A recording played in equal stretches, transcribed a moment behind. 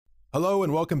Hello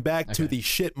and welcome back to the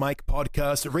Shit Mike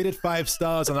podcast, rated 5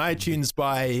 stars on iTunes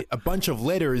by a bunch of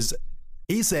letters.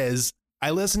 He says,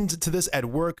 I listened to this at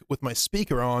work with my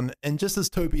speaker on, and just as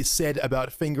Toby said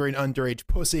about fingering underage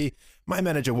pussy, my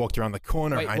manager walked around the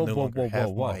corner. Wait, I no longer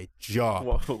have my job.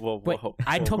 Wait,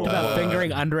 I talked about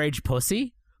fingering underage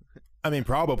pussy? I mean,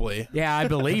 probably. Yeah, I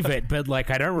believe it, but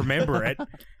like I don't remember it.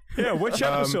 Yeah, which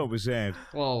episode was that?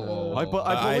 Whoa. I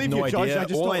believe have no you, Judge. idea. I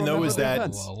just All don't I know remember is the that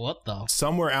events. Whoa, what the?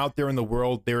 somewhere out there in the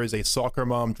world, there is a soccer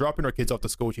mom dropping her kids off to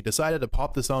school. She decided to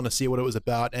pop this on to see what it was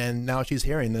about, and now she's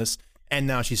hearing this, and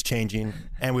now she's changing,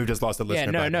 and we've just lost a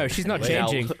listener. Yeah, no, back. she's not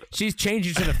Anyway. changing. She's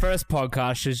changing to the first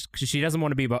podcast because she doesn't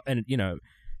want to be,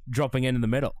 dropping in the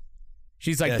middle.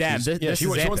 She's like, Yeah, damn, she's- this she is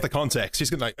wants epic. the context. She's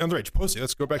gonna like underage pussy.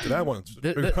 Let's go back to that one. What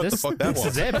the fuck that This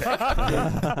was? is epic.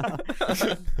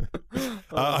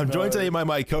 I'm joined today by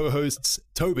my co-hosts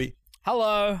Toby,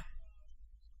 Hello.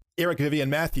 Eric,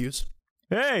 Vivian Matthews,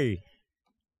 Hey,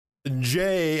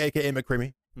 Jay, aka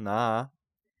McCreamy, Nah.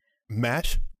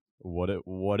 Mash, What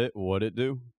it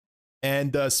do?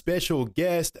 and a special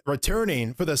guest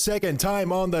returning for the second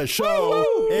time on the show.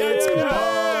 It's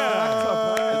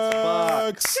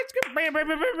Bucks.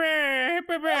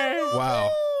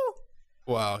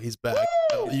 Wow, he's back.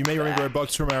 You may remember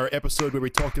Bucks from our episode where we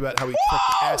talked about how he tripped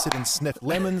acid and sniffed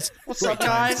lemons. What's up,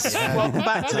 guys? Welcome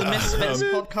back to the Misfits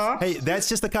podcast. Hey, that's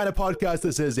just the kind of podcast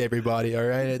this is, everybody, all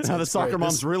right? Now the it's soccer great.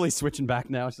 mom's really switching back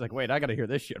now. She's like, wait, I gotta hear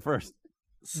this shit first.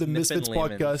 The Misfits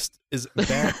podcast is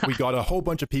back. We got a whole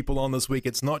bunch of people on this week.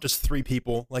 It's not just 3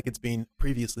 people like it's been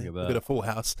previously. Look We've at got that. a full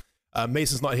house.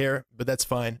 Mason's not here, but that's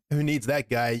fine. Who needs that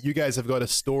guy? You guys have got a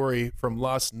story from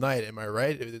last night, am I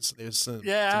right? There's some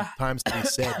times to be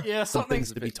said. Yeah, some something-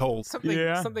 things to be told.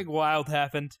 Something wild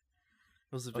happened.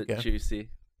 It was a bit Okay. juicy.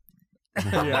 I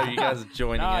know you guys are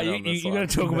joining in on this you one.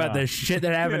 gotta talk about the shit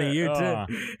that happened to you Yeah.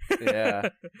 too. Yeah.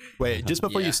 Wait, just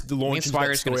before Yeah. you launch into that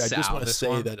Swagger's gonna story, I sit just out want to this say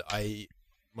one. that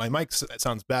my mic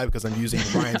sounds bad because I'm using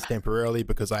Ryan's temporarily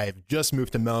because I have just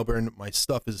moved to Melbourne. My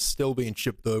stuff is still being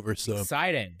shipped over, so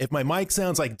Exciting. if my mic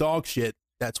sounds like dog shit,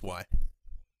 that's why.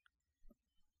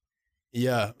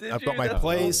 Yeah, I've got my That's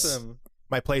place. awesome.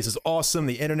 My place is awesome.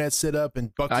 The internet's set up,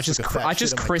 and Bucks I just just, took a fat I shit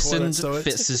just in my christened toilet, so it's-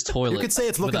 Fitz's toilet. You could say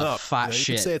it's looking with a up. Fat You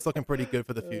shit. could say it's looking pretty good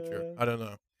for the future. I don't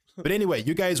know. But anyway,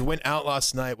 you guys went out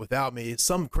last night without me.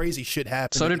 Some crazy shit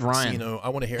happened. So at did the Ryan. Casino. I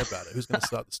want to hear about it. Who's going to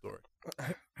start the story?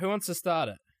 Who wants to start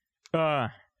it?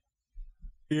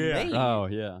 yeah. Me? Oh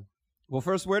yeah. Well,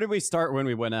 first, where did we start when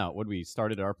we went out? Would we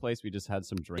start at our place? We just had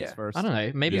some drinks Yeah. first. I don't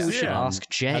know. Maybe Yeah. we should Yeah. ask Had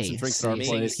Jay. some drinks See at our if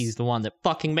place. he's the one that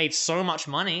fucking made so much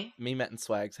money. Me, Matt, and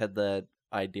Swags had the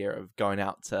idea of going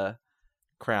out to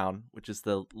Crown, which is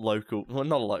the local, well,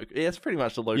 not a local, yeah, it's pretty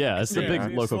much a local Yeah, it's the casino.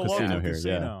 big local casino here,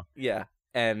 yeah. Yeah.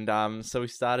 And so we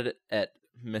started it at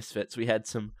Misfits. We had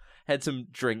some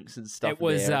drinks and stuff. It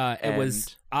was there, it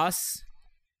was us,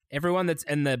 everyone that's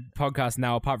in the podcast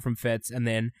now, apart from Fitz, and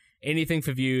then anything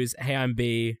for views. Hey, I'm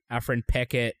B, our friend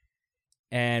Peckett,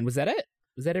 and was that it?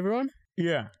 Was that everyone?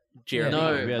 Yeah. Jeremy.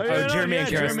 No. We had- Oh, Jeremy and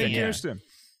Kirsten, Jeremy and yeah. Kirsten.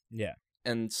 Yeah.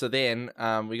 And so then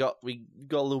we got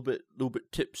a little bit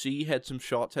tipsy, had some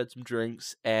shots, had some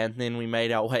drinks, and then we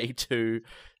made our way to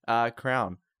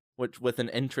Crown, which with an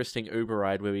interesting Uber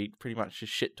ride where we pretty much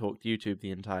just shit talked YouTube the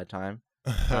entire time.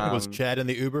 Was Chad in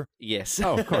the Uber? Yes.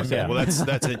 Oh, of course, Okay, yeah. well,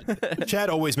 that's it. Chad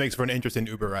always makes for an interesting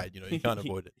Uber ride. You can't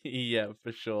avoid it. Yeah,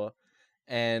 for sure.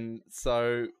 And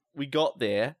so we got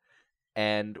there,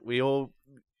 and we all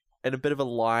in a bit of a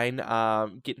line,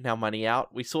 getting our money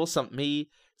out. We saw me,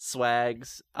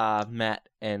 Swags, Matt,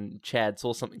 and Chad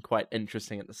saw something quite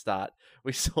interesting at the start.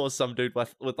 We saw some dude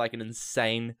with like an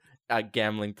insane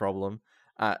gambling problem.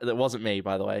 That wasn't me,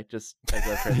 by the way. Just as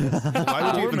a preface. Why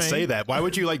would you Or even me. say that? Why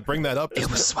would you bring that up? It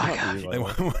was Swagger.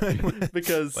 Like,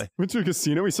 because Went to a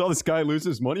casino. We saw this guy lose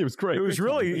his money. It was great. It was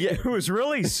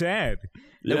really sad.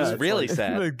 it was it's really like-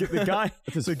 sad. The guy,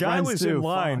 His the guy friends was too, in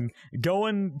line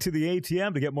going to the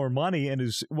ATM to get more money, and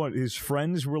his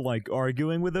friends were like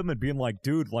arguing with him and being like,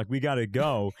 "Dude, like we gotta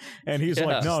go," and he's Yeah.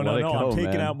 like, "No, Just no, let it no, go, I'm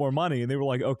taking man. out more money," and they were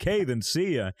like, "Okay, then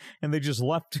see ya," and they just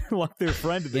left their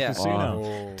friend at the Yeah. casino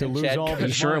Oh. to And lose Chad all of goes- Are you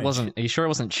his sure it money. wasn't? Are you sure it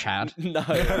wasn't Chad? No,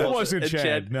 It wasn't And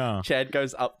Chad. No. Chad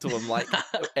goes up to him like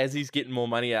as he's getting more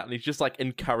money out, and he's just like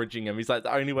encouraging him. He's like,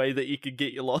 the only way that you could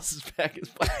get your losses back is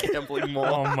by gambling more.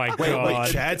 Oh my Wait,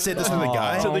 god. Chad said this to the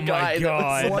guy? To the Oh my guy that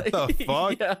God. was What the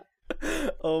fuck? Yeah.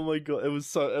 Oh my god, it was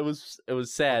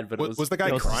sad, but Was the guy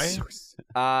It was crying? so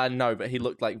sad. no, but he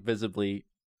looked like visibly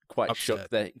quite Upset. shook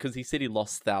there because he said he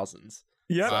lost thousands.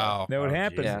 Yep, Wow. that would Oh,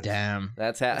 happen. Yeah. Damn.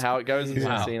 That's how it goes in the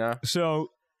Wow. casino.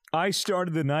 So I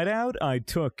started the night out. I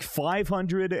took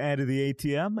 500 out of the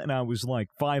ATM, and I was like,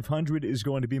 500 is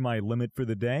going to be my limit for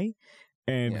the day.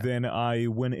 And then I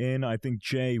went in. I think,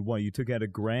 Jay, you took out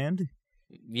 $1,000?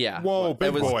 Yeah. Whoa, big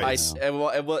it was, boys.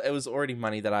 It was already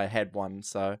money that I had won,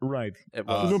 so Right. it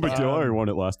was. No big deal. I already won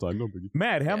it last time. No big deal.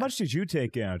 Matt, how Yeah. much did you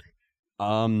take out?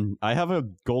 I have a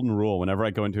golden rule. Whenever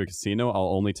I go into a casino, I'll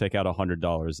only take out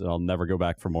 $100, and I'll never go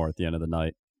back for more at the end of the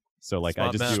night. So, like, I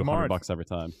Smart just man. do Smart. $100 every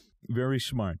time. Very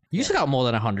smart. You took out more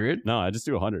than 100. No, I just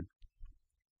do 100.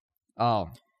 Oh.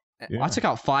 Yeah. I took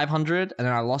out 500 and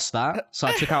then I lost that. So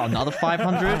I took out another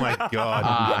 500. Oh my god.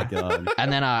 Oh my god.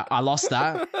 And then I lost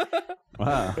that.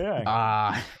 Wow.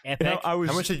 Yeah. Epic. No, I was.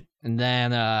 How much did And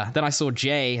then I saw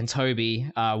Jay and Toby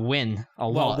win a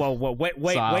lot. Whoa, wait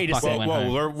So I a fucking second. went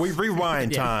home. we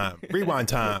rewind time. Rewind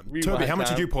time. Rewind Toby, how much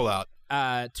time. did you pull out?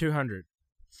 200.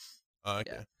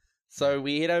 Okay. Yeah. So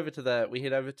we head over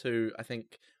to I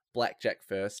think blackjack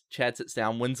first. Chad sits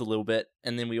down, wins a little bit,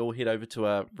 and then we all head over to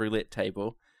a roulette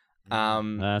table.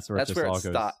 That's where That's it just where it all goes.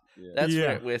 starts. That's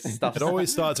Yeah. where stuff. It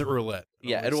always starts at roulette.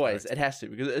 Yeah, it always. It has to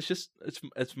because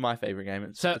it's my favorite game.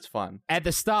 It's fun. At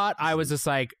the start, I was just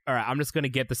like, all right, I'm just going to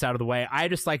get this out of the way. I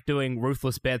just like doing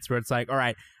ruthless bets where it's like, all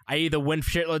right, I either win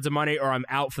shitloads of money or I'm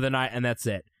out for the night and that's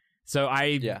it. So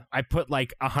I put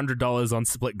like $100 on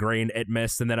split green, it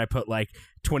missed, and then I put like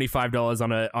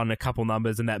 $25 on a couple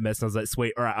numbers and that missed. And I was like,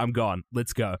 sweet, all right, I'm gone.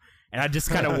 Let's go. And I just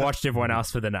kind of watched everyone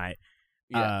else for the night.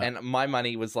 Yeah, and my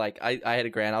money was like I had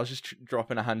 $1,000. I was just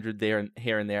dropping 100 there and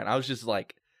here and there, and I was just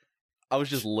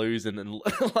losing and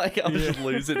like I was just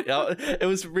losing. It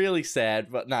was really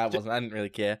sad, but no, it wasn't. I didn't really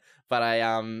care. But I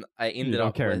ended You don't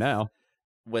up care now.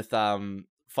 with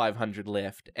 500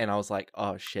 left, and I was like,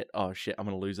 oh shit, I'm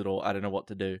gonna lose it all. I don't know what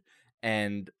to do.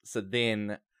 And so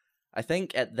then I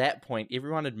think at that point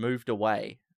everyone had moved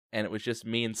away. And it was just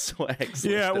me and Swags.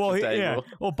 Yeah, left well, at the table.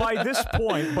 Well, by this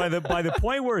point, by the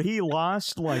point where he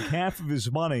lost like half of his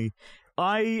money,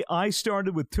 I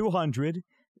started with 200.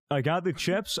 I got the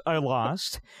chips. I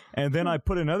lost, and then I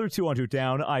put another 200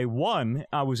 down. I won.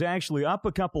 I was actually up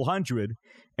a couple hundred,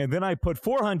 and then I put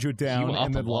 400 down were up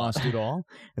and then a lot. lost it all.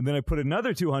 And then I put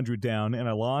another 200 down and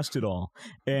I lost it all.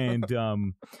 And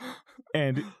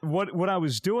and what I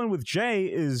was doing with Jay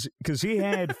is because he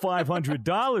had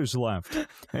 $500 left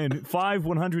and 5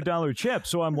 $100 chips.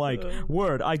 So I'm like,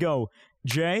 word. I go,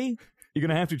 Jay, you're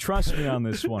gonna have to trust me on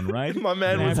this one, right? My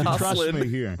man You're was gonna have to hustling. trust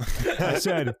me here. I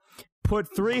said,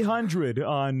 put 300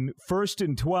 on 1st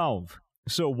and 12,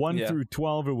 so 1 Yeah. through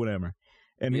 12 or whatever.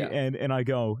 And Yeah. and I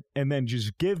go, and then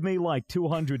just give me like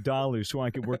 $200 so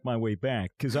I can work my way back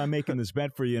because I'm making this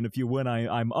bet for you, and if you win,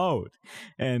 I'm owed.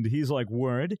 And he's like,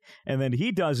 word. And then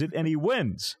he does it, and he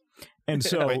wins. And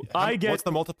so Wait, I get what's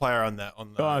the multiplier on that?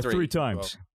 On the 3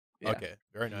 times. Yeah. Okay,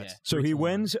 very nice. Yeah. So he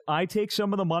wins. I take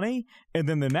some of the money, and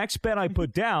then the next bet I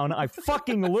put down, I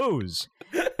fucking lose.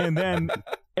 And then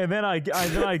I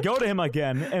go to him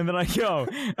again, and then I go,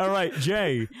 all right,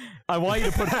 Jay, I want you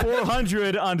to put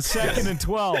 400 on 2nd and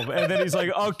 12. And then he's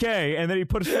like, okay. And then he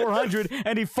puts 400,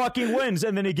 and he fucking wins.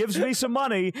 And then he gives me some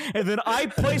money, and then I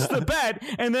place the bet,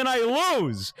 and then I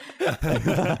lose.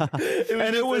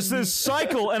 And it was this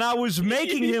cycle, and I was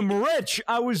making him rich.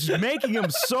 I was making him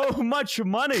so much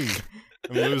money.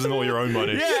 I'm losing all your own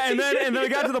money. Yeah, and then I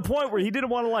got to the point where he didn't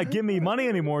want to like give me money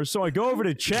anymore. So I go over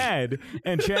to Chad,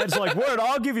 and Chad's like, "Word,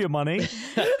 I'll give you money."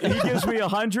 He gives me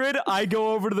 100. I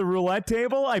go over to the roulette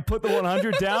table. I put the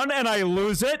 100 down, and I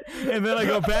lose it. And then I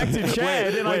go back to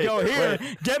Chad, and I go, "Here,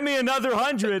 get me another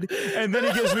 100." And then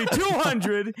he gives me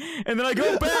 200. And then I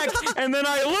go back, and then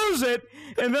I lose it.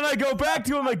 And then I go back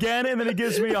to him again, and then he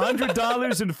gives me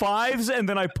 $100 in fives, and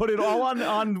then I put it all on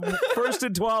 1st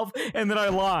and 12, and then I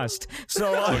lost.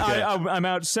 So I'm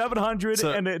out 700,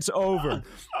 So- and it's over.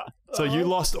 So you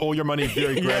lost all your money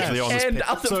very gradually on this. And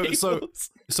pick. other so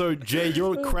people's. so Jay,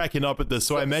 you're cracking up at this.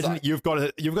 So I imagine you've got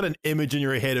an image in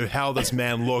your head of how this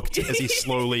man looked as he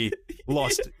slowly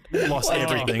lost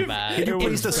everything. man. Can you It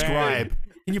please was describe?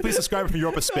 Can you please describe from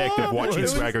your perspective watching it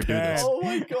was Swagger do bad. this? Oh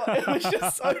my god, it was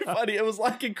just so funny. It was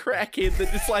like a crackhead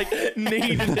that just like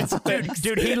needed his fix.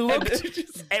 Dude, he looked. And it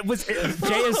just-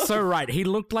 Jay is so right. He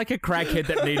looked like a crackhead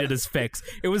that needed his fix.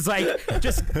 It was like,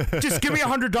 just give me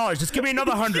 $100. Just give me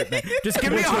another 100. Man. Just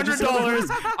give me $100.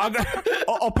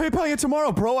 I'll PayPal you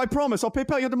tomorrow, bro. I promise. I'll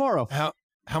PayPal you tomorrow.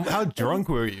 How drunk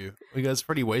were you? Were you guys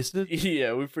pretty wasted?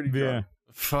 yeah, we're pretty Yeah. drunk.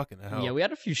 Fucking hell. Yeah, we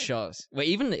had a few shots. Wait,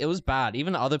 even it was bad.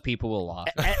 Even other people were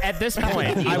laughing. At this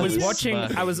point, I was He was watching.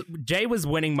 smirking. Jay was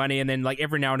winning money, and then like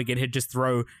every now and again he'd just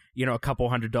throw a couple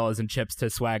 $100 in chips to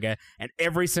Swagger, and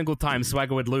every single time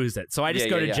Swagger would lose it. So I just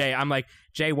go to Jay. I'm like,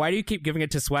 Jay, why do you keep giving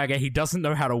it to Swagger? He doesn't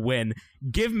know how to win.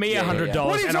 Give me $100.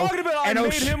 What are you talking about? I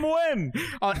made him win.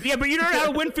 Yeah, but you don't know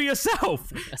how to win for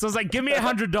yourself. So I was like, give me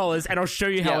 $100 and I'll show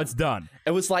you how it's done.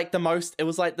 It was like the most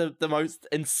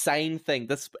insane thing.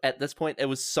 At this point, it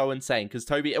was so insane because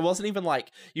Toby, it wasn't even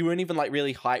like you weren't even like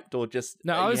really hyped or just.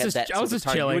 No, I was just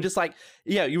chilling. You were just like,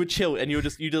 you would chill and you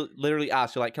literally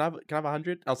asked, you're like, can I have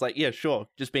 100? I was like, yeah, sure,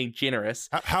 just being generous.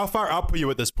 How far up were you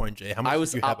at this point, Jay? How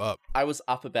much did you have up? I was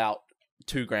up about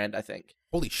 $2,000, I think.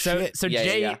 Holy shit! So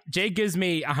Jay gives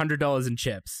me $100 in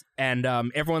chips, and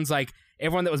everyone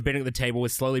that was betting at the table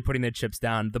was slowly putting their chips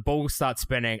down. The ball starts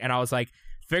spinning, and I was like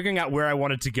figuring out where I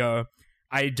wanted to go.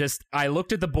 I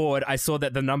looked at the board. I saw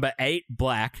that the number 8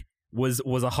 black was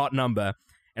a hot number.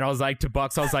 And I was like to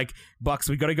Bucks, Bucks,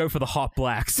 we got to go for the hot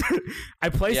blacks. I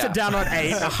placed it down on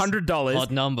 8, $100. Odd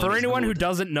number. For anyone who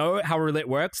doesn't know how roulette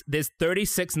works, there's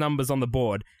 36 numbers on the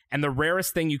board. And the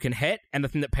rarest thing you can hit, and the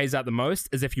thing that pays out the most,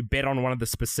 is if you bet on one of the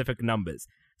specific numbers.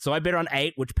 So I bet on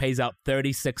 8, which pays out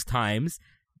 36 times.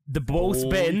 The ball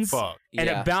spins, and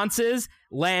it bounces,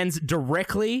 lands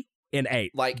directly in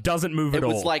 8. Like, doesn't move at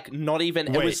all. It was like not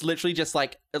even. It was literally just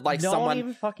like no someone one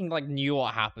even fucking like knew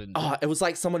what happened. Oh, it was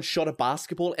like someone shot a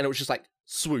basketball and it was just like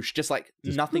swoosh, just like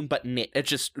nothing but net. It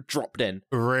just dropped in.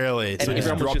 Really? And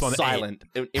everyone was just silent.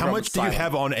 How much do you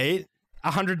have on 8?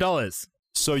 $100.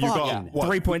 So you got what?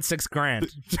 $3.6 grand.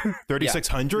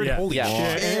 3,600? Yeah. Holy shit!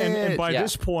 And by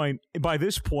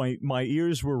this point, my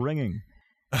ears were ringing.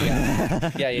 Yeah.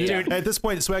 Dude, at this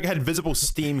point, Swagger had visible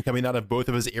steam coming out of both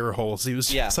of his ear holes. He was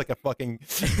just like a fucking...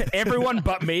 Everyone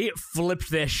but me flipped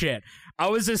their shit. I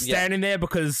was just standing there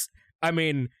because, I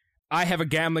mean, I have a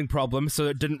gambling problem, so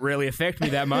it didn't really affect me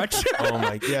that much. Oh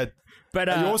my god. But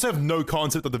you also have no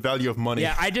concept of the value of money.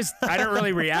 Yeah, I don't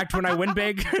really react when I win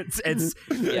big. It's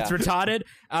retarded.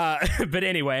 But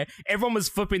anyway, everyone was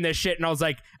flipping their shit, and I was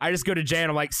like, I just go to Jay, and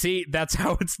I'm like, see, that's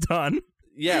how it's done.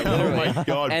 Yeah, literally. Oh my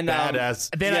god, and, badass.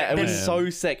 It was so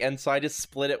sick, and so I just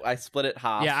split it. I split it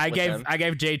half. Yeah, I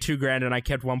gave Jay $2,000, and I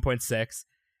kept 1.6,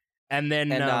 and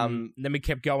then we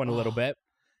kept going a little bit.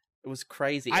 It was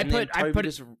crazy. He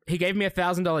gave me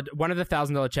 $1,000, one of the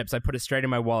 $1,000 chips. I put it straight in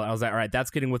my wallet. I was like, all right,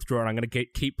 that's getting withdrawn. I'm gonna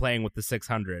keep playing with the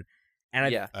 600,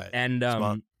 and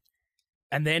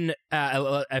then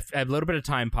a little bit of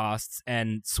time passed,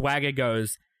 and Swagger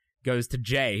goes to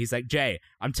Jay. He's like, Jay,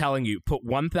 I'm telling you, put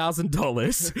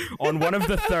 $1,000 on one of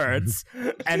the thirds,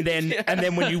 and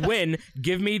then when you win,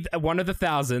 give me one of the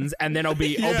thousands, and then I'll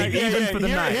be even for the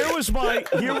night. Here was my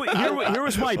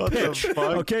pitch.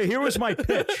 Okay, here was my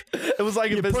pitch. It was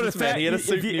like a businessman. He had a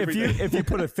suit and everything. If you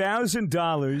put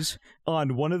 $1,000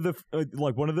 on one of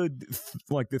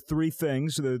the three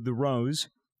things, the rows.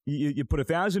 You put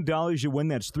 $1,000, you win.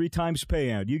 That's 3 times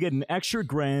payout. You get an extra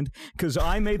grand because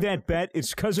I made that bet.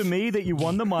 It's because of me that you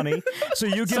won the money. So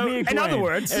you give me a grand. In other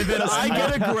words, and then I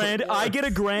get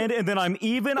a grand, and then I'm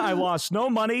even. I lost no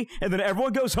money, and then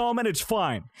everyone goes home, and it's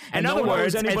fine. And in other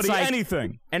words, anybody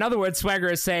anything. In other words,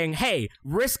 Swagger is saying, "Hey,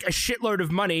 risk a shitload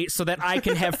of money so that I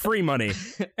can have free money."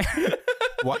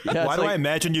 Why do I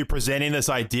imagine you presenting this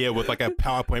idea with like a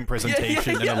PowerPoint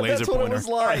presentation and a laser pointer? That's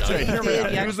what it was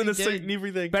like. He was in a suit and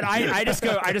everything. But I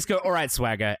just go, all right,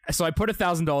 Swagger. So I put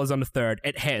 $1,000 on the third.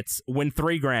 It hits. Win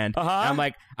 $3,000. I'm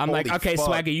like, okay, fuck.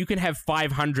 Swagger, you can have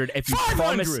 500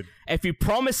 if you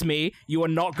promise me you are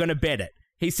not gonna bet it.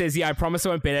 He says, yeah, I promise I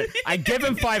won't bet it. I give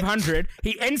him 500.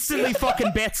 He instantly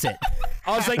fucking bets it.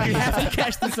 I was like, you have to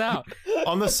cash this out.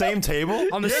 On the same table?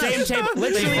 On the same table.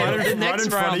 Literally. The next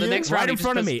round, right in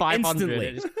front of me. 500. Instantly.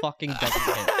 It just fucking doesn't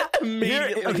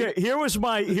hit. Here was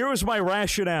my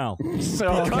rationale.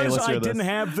 Because I didn't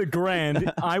have the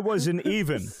grand, I wasn't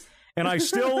even. And I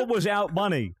still was out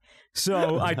money.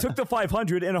 So I took the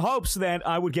 500 in hopes that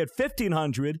I would get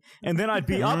 1,500, and then I'd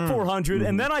be up 400,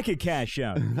 and then I could cash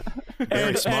out.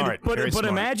 Very smart. But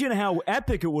imagine how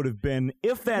epic it would have been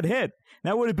if that hit.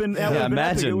 That would have been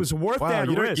epic. It was worth that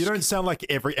risk. You don't sound like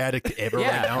every addict ever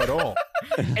right now at all.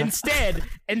 Instead,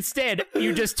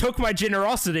 you just took my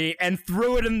generosity and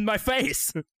threw it in my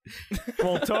face.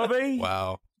 Well, Toby.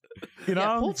 Wow. You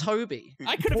know, poor Toby.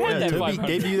 I could have had that. Toby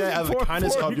gave you that out of the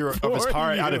kindness of his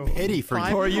heart, out of pity for you.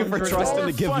 Poor you for trusting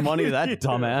to give money to that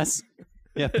dumbass.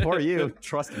 Yeah, poor you.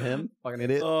 Trusting him. Fucking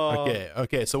idiot.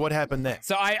 Okay. So what happened next?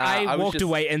 So I walked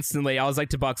away instantly. I was like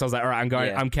to Bucks, I was like, all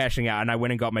right, I'm cashing out. And I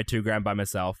went and got my $2,000 by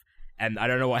myself. and I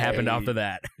don't know what happened after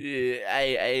that. Yeah,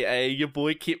 hey, your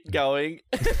boy kept going.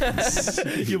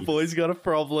 Your boy's got a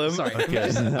problem. Sorry, Okay. can we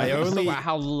just I talk about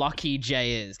how lucky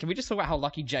Jay is? Can we just talk about how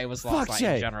lucky Jay was last Fuck night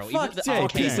Jay. in general? Fuck Even Jay. the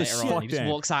arcade Piece of later shit. on, he just Fuck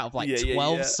walks out of like Yeah,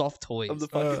 12 yeah. soft toys. I'm the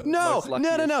fucking No, most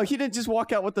luckiest. no. He didn't just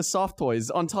walk out with the soft toys.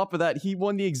 On top of that, he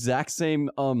won the exact same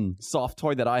soft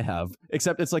toy that I have,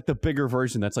 except it's like the bigger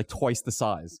version that's like twice the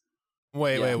size.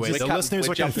 Wait. We're The listeners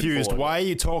we're are jumping confused. forward. Why are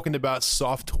you talking about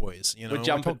soft toys? You know, We're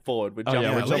jumping forward. We're jumping.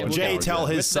 yeah, we're Let jumping Jay forward, tell yeah.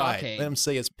 his With the side. arcade. Let him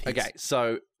say his piece. Okay,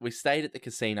 so we stayed at the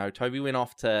casino. Toby went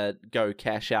off to go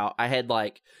cash out. I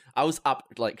was up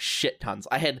like shit tons.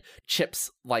 I had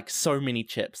chips, like so many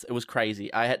chips. It was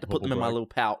crazy. I had to put them in my little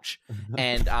pouch,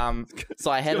 and so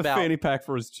I had Got a about. fanny pack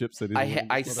for his chips. That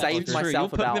I saved True, you'll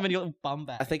myself put about. them in your little bum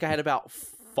bag. I think I had about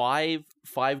five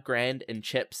grand in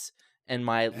chips in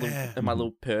my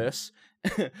little purse.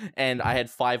 And I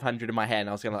had 500 in my hand.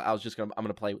 I'm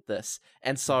gonna play with this.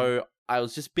 And so I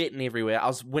was just betting everywhere. I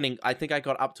was winning. I think I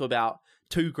got up to about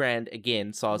 2 grand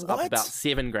again. So I was up What? about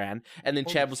 7 grand. And then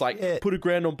Chad was like, shit. put 1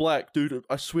 grand on black, dude.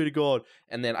 I swear to God.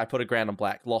 And then I put 1 grand on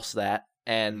black, lost that.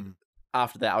 And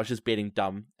after that, I was just betting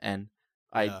dumb. And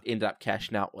I ended up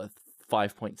cashing out with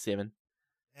 5.7.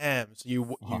 Damn. So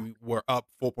you were up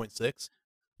 4.6.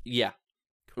 Yeah.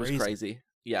 It was crazy.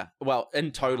 Yeah. Well, in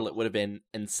total, it would have been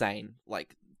insane.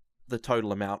 Like the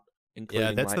total amount, including.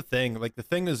 Yeah, that's the thing. Like the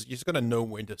thing is, you just gotta know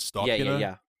when to stop.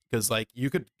 Yeah. Because like you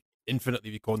could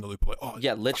infinitely be caught in the loop. Like, oh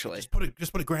Yeah, fuck it, literally.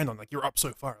 just put a grand on. Like you're up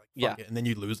so far. Like fuck it, and then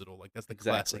you lose it all. Like that's the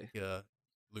Exactly. classic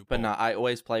loop. But no, I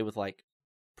always play with like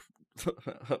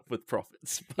with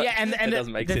profits. But Yeah, and it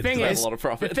doesn't make the sense thing to have is, a lot of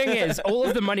profit. the thing is, all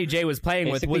of the money Jay was playing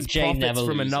with Basically, was Jay profits never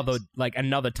from loses.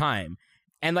 another time.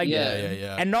 And like,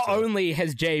 Yeah. and not So- only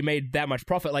has Jay made that much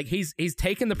profit, like he's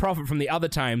taken the profit from the other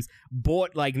times,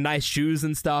 bought like nice shoes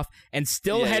and stuff, and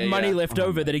still had money left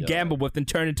over that he gambled with and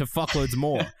turned into fuckloads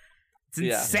more. It's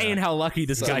insane how lucky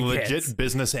this He's guy a legit gets.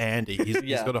 business Andy.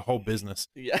 He's got a whole business.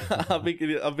 Yeah, I've been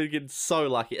getting so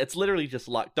lucky. It's literally just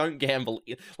luck. Don't gamble.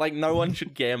 Like no one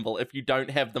should gamble if you don't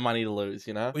have the money to lose.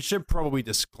 You know. We should probably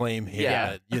disclaim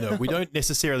here that we don't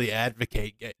necessarily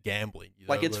advocate gambling.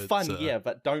 Like it's fun,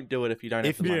 but don't do it if you don't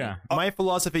have the money. My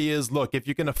philosophy is, look, if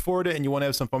you can afford it and you want to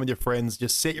have some fun with your friends,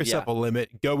 just set yourself a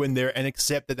limit, go in there and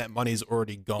accept that money's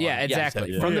already gone. Yeah,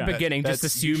 exactly. From the beginning, just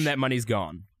assume that money's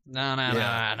gone. No.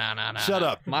 Shut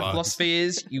up. My Bugs. philosophy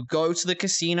is you go to the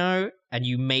casino and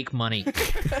you make money.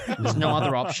 There's no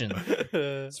other option.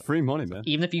 It's free money, man.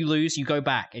 Even if you lose, you go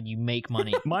back and you make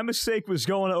money. My mistake was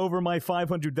going over my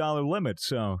 $500 limit,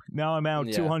 so now I'm out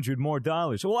 $200 more.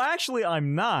 Well, actually,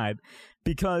 I'm not,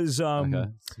 because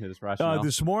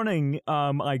this morning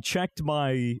I checked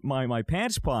my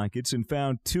pants pockets and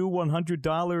found 2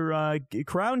 $100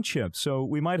 crown chips, so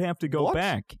we might have to go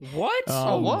back. What?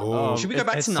 What? Should we go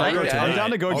back tonight? I'm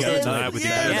down to go again tonight with you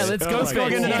guys. Yeah, let's go spend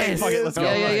again tonight. Fuck it, let's go.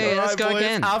 Yeah, let's go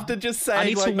again. After just saying, I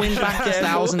need to win back the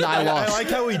 1,000 I I lost. like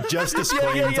how we just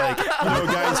disclaimed, like,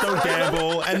 guys, don't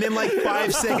gamble. And then, like,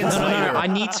 5 seconds No, later. I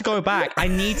need to go back. I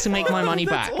need to make my money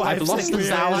back. I've lost the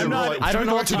 1,000. I don't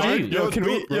know what to do.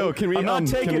 Can we? I'm not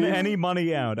taking can we, any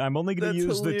money out. I'm only going to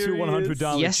use the 2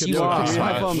 $100 Yes, chips. you are.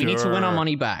 have, We need to win our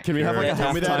money back. Can we have like a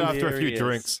Tell me that halftime? after a few Hilarious.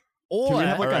 drinks. Can we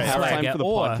have like a halftime for the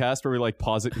or- podcast where we like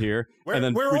pause it here and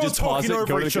then we're we all just pause talking it,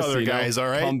 go over to the each other, casino, guys, all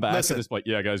right? come back Listen. and just like,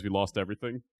 yeah, guys, we lost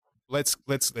everything. Let's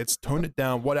tone it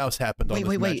down. What else happened on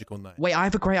this magical night? Wait, I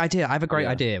have a great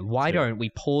idea. Why don't we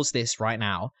pause this right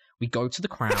now? We go to the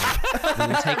crown,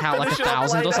 we take out like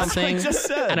 1,000 or something,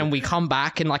 and then we come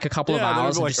back in like a couple of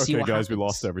hours and like, just see okay, what guys, happens. we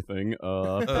lost everything.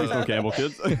 Please don't gamble,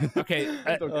 kids. Okay,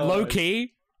 low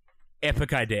key,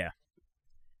 epic idea.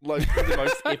 Like the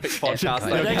most epic podcast.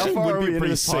 That How actually far would are be we a into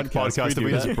pretty this sick podcast? podcast if Can we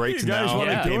we do just that? break You guys now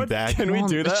wanna and do came it? back. Can we Come on,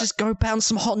 do let's that? just go bounce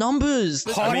some hot numbers.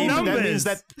 Let's I mean, go. that means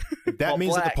that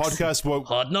means that the blacks. podcast will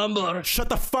Hot number. shut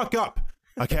the fuck up.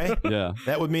 Okay? Yeah.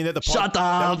 That would mean that the Shut that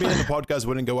up. would mean that the podcast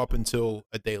wouldn't go up until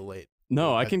a day late.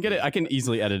 No, I can get it. I can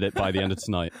easily edit it by the end of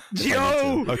tonight.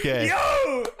 Okay.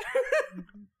 Can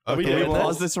Okay. we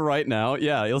pause this right now?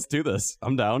 Yeah, let's do this.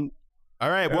 I'm down. All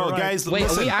right. Well, All right. guys, Wait, are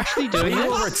listen. we actually doing We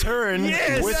will this? return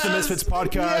with the Misfits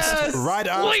podcast right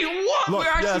after. Wait, what? Look, We're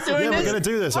actually doing yeah, this? we're gonna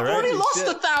do this. All I've right. already lost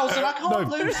 1,000. I can't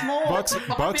lose more. Bucks,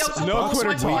 I won't be able to no bounce quitter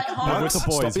my tweet. right hand. With the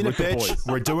boys, Stop being a with the bitch. boys.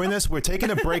 We're doing this. We're taking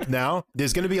a break now.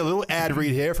 There's going to be a little ad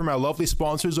read here from our lovely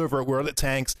sponsors over at World at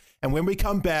Tanks. And when we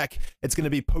come back, it's going to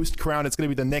be post-crown. It's going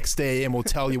to be the next day, and we'll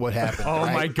tell you what happened. Oh all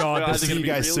right? my god, We'll this see is you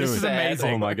guys soon. This is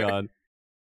amazing. Oh my god.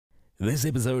 This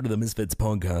episode of the Misfits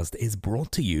podcast is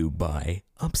brought to you by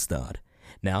Upstart.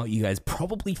 Now, you guys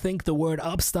probably think the word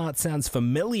Upstart sounds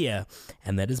familiar,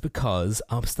 and that is because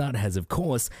Upstart has, of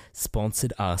course,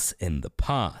 sponsored us in the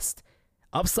past.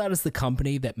 Upstart is the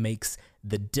company that makes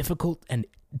the difficult and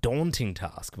daunting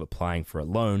task of applying for a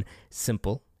loan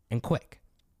simple and quick.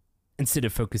 Instead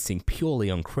of focusing purely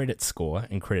on credit score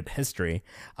and credit history,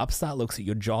 Upstart looks at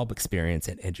your job experience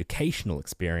and educational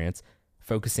experience,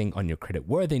 focusing on your credit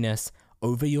worthiness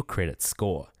over your credit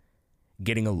score.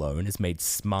 Getting a loan is made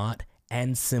smart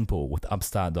and simple with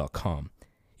Upstart.com.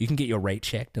 You can get your rate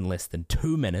checked in less than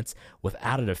 2 minutes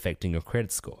without it affecting your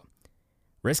credit score.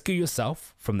 Rescue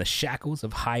yourself from the shackles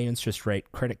of high interest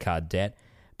rate credit card debt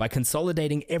by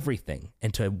consolidating everything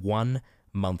into one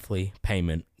monthly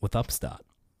payment with Upstart.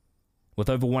 With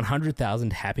over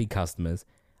 100,000 happy customers,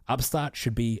 Upstart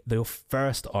should be the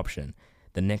first option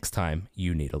the next time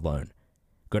you need a loan.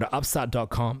 Go to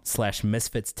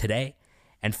upstart.com/misfits today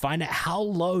and find out how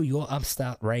low your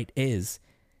Upstart rate is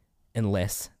in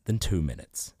less than 2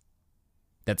 minutes.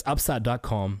 That's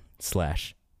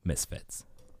upstart.com/misfits.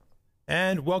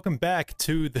 And welcome back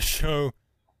to the show.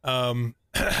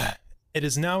 It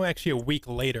is now actually a week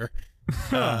later.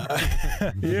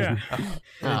 Yeah. An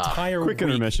entire Quick week,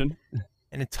 intermission.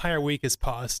 An entire week has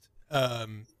passed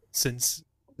since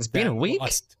It's been a week?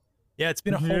 Yeah, it's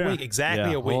been a whole week.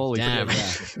 Exactly a week. Holy Damn.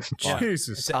 shit. Yeah.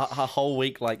 Jesus. A whole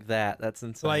week like that. That's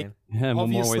insane. Like, Yeah, more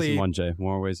ways obviously- than one, Jay.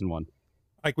 More ways than one.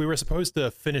 Like, we were supposed to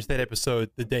finish that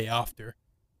episode the day after.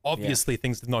 Obviously,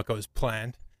 things did not go as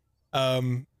planned.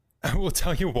 I will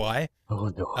tell you why. Oh,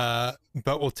 no.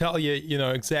 But we'll tell you,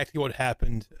 exactly what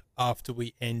happened after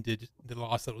we ended the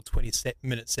last little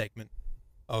 20-minute segment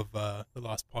of the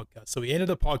last podcast. So we ended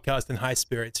the podcast in high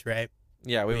spirits, right?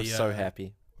 yeah, we were so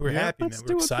happy. We were happy, man. let's We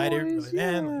do were it, excited. boys. We're like,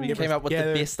 man, We get came us up with the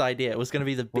together. best idea. It was going to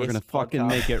be the best. We're gonna fucking podcast.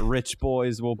 make it rich,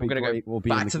 boys. We'll be We're gonna great. go We'll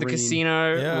be back in to the green.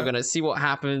 casino. Yeah. We're gonna see what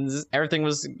happens. Everything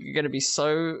was gonna be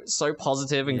so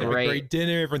positive and We're gonna have a great. great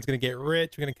dinner. Everyone's gonna get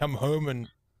rich. We're gonna come home and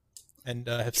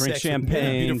have Drink sex champagne,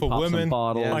 with beautiful pop women. some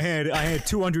bottles. Yeah. I had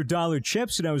 $200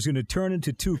 chips and I was going to turn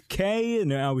into $2K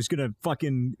and I was going to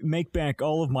fucking make back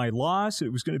all of my loss.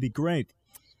 It was going to be great.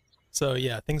 So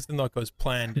yeah, things did not go as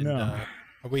planned. And No.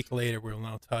 a week later, we'll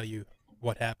now tell you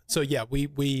what happened. So yeah,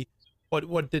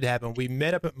 what did happen? We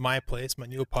met up at my place, my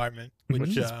new apartment,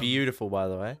 Which is beautiful, by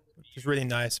the way. which is really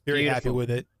nice. Very happy Beautiful. with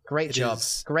it. Great It job.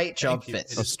 is- Great job, thank you.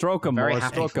 Fitz. It So is- stroke 'em Very more.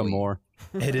 happy Stroke for 'em you. more.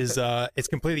 It is it's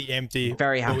completely empty.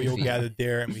 Very But happy we all for you. gathered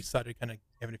there and we started kind of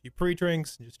having a few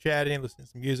pre-drinks and just chatting, listening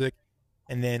to some music,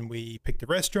 and then we picked a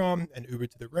restaurant and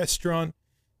Ubered to the restaurant.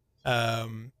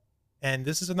 And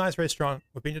this is a nice restaurant.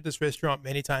 We've been to this restaurant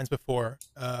many times before.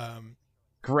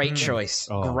 Great choice.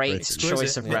 Oh, great great.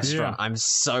 choice of Yeah. restaurant. I'm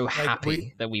so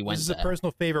happy that we went This is a there.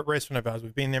 personal favorite restaurant of ours.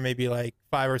 We've been there maybe like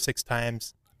 5 or 6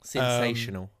 times.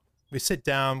 Sensational. We sit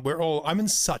down. I'm in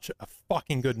such a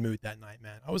fucking good mood that night,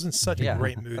 man. I was in such Yeah, a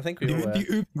great mood. I think we all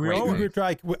were. We all Uber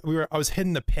drive. I was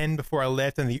hitting the pen before I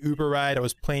left, and the Uber ride, I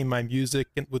was playing my music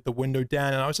with the window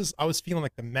down, and I was feeling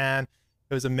like the man.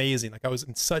 It was amazing. Like I was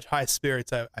in such high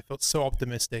spirits. I felt so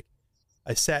optimistic.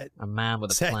 I sat A man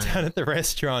with a down plan. at the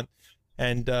restaurant,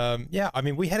 and I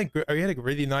mean, we had a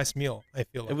really nice meal. I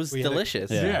feel like It was We had a-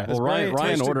 delicious. Yeah. it was Well, Ryan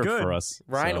tasted ordered good. for us.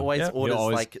 Ryan so. always Yeah. orders You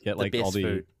always like get, the like, best all the-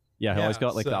 food. Yeah, he always Yeah,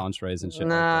 got like the so- entrees and shit. like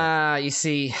that. Nah, you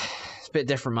see, it's a bit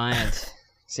different my end.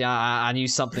 See, I knew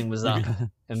something was up You had a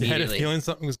immediately. feeling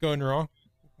something was going wrong.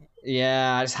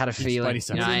 Yeah, I just had a feeling. Spidey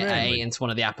You know, senses. I ate into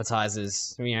one of the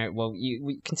appetizers.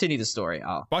 We continue the story.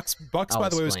 Bucks, I'll by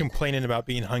the way, was explain. complaining about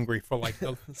being hungry for like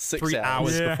 6 3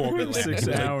 hours Yeah, before we left. 6 He was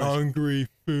like, hours. hungry,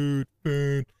 food,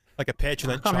 like a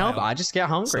petulant Can't help child. it. I just get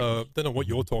hungry. So don't know what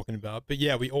you're talking about, but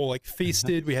yeah, we all like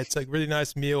feasted. We had like really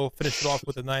nice meal. Finished it off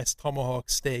with a nice tomahawk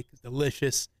steak,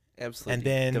 delicious. Absolutely. And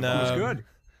then divine. good.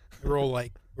 we're all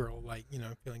like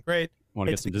feeling great. Want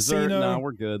to Head get to some the dessert? casino. No,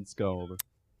 we're good. Let's go over.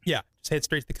 Yeah, just head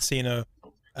straight to the casino.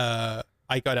 I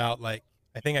got out I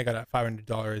think I got out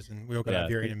 $500, and we all got Yeah, out I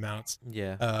varying think- amounts.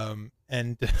 Yeah.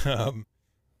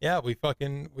 Yeah, we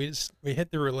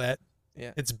hit the roulette.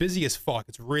 Yeah. It's busy as fuck.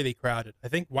 It's really crowded. I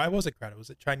think why was it crowded? Was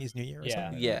it Chinese New Year or Yeah.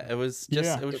 something? Yeah. It was just.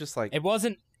 Yeah. It was just like. It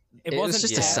wasn't. It It was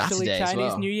wasn't just a actually Saturday as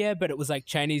Chinese well. New Year, but it was like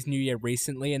Chinese New Year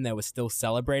recently, and they were still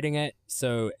celebrating it.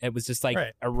 So it was just like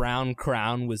Right. around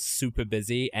Crown was super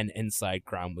busy, and inside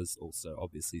Crown was also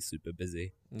obviously super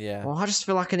busy. Yeah. Well, I just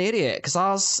feel like an idiot because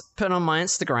I was putting on my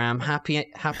Instagram happy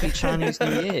Chinese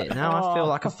New Year. Now I feel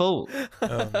like a fool.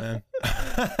 Oh man.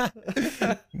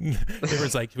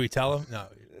 Everyone's like, "Can we tell him?" No.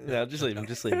 No, just leave him.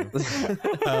 Just leave him.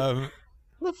 The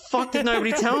fuck did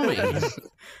nobody tell me?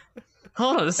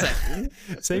 Hold on a second.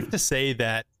 Safe to say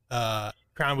that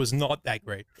Crown was not that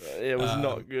great. It was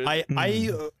not good. I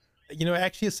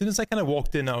actually, as soon as I kind of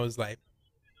walked in, I was like,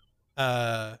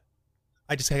 I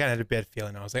just kind of had a bad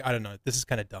feeling. I was like, I don't know, this is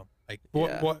kind of dumb. Like,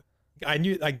 Yeah. what I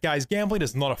knew, like, guys, gambling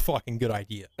is not a fucking good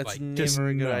idea. It's like, never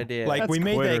a good idea. Like, we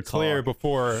made that clear talk.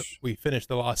 before we finished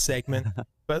the last segment,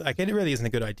 but like, it really isn't a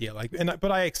good idea. Like,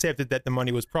 but I accepted that the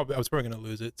money was I was probably going to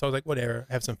lose it, so I was like, whatever,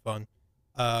 have some fun.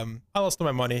 I lost all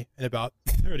my money in about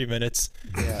 30 minutes,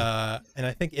 and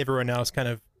I think everyone else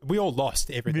we all lost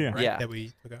everything, right? That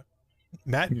we took out.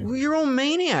 Matt, Well, you're all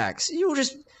maniacs. You'll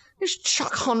just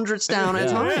chuck hundreds down at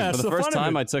a time. Yeah, For it's the the first fun of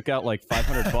time, it. I took out like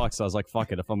 $500. I was like,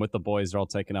 fuck it. If I'm with the boys, they're all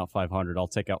taking out 500. I'll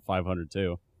take out 500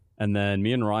 too. And then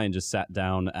me and Ryan just sat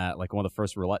down at like one of the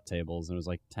first roulette tables, and it was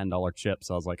like $10 chips.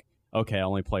 So I was like, okay, I'll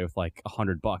only play with like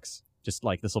 $100. Just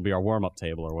like this will be our warm up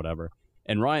table or whatever.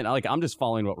 And Ryan, I'm just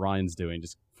following what Ryan's doing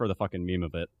just for the fucking meme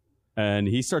of it. And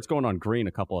he starts going on green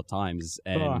a couple of times,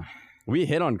 and we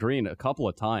hit on green a couple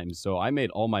of times. So I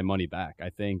made all my money back. I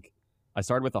think I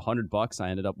started with $100. I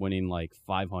ended up winning like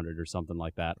 500 or something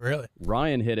like that. really?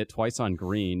 Ryan hit it twice on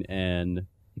green, and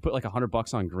he put like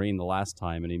 $100 on green the last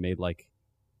time, and he made like,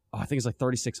 I think it's like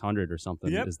 3,600 or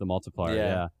something is the multiplier.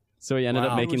 Yeah. So he ended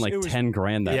up making It was 10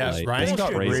 grand that night. Ryan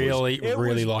got Bullshit. really It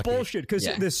was lucky. bullshit because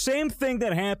the same thing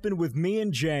that happened with me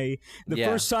and Jay the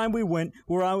first time we went,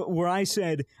 where I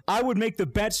said I would make the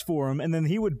bets for him, and then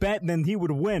he would bet, and then he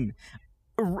would win.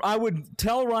 I would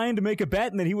tell Ryan to make a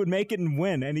bet, and then he would make it and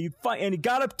win, and he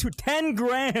got up to 10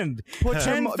 grand. Put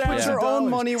your own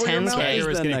money where your 10K. mouth Jagger is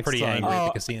was then getting next pretty time. angry at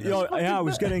the casino. I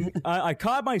was getting. I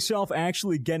caught myself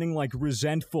actually getting like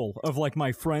resentful of like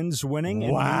my friends winning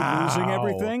and me losing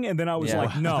everything, and then I was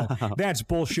like, no, that's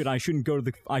bullshit. I shouldn't go to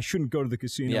the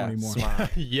casino anymore.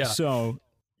 Yeah. So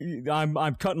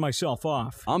I'm cutting myself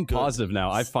off. I'm positive now.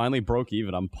 I finally broke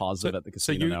even. I'm positive at the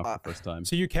casino you- now for the first time.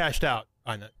 So you cashed out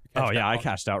on it. I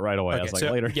cashed out right away. I was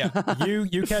like, later. Yeah,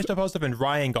 you cashed out positive, and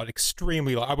Ryan got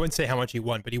extremely low. I wouldn't say how much he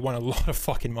won, but he won a lot of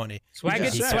fucking money. Swagger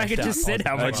just said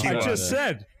how much he I won. just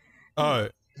said. Oh,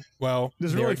 well.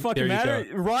 Does it really fucking matter?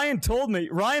 Ryan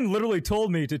literally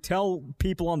told me to tell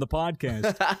people on the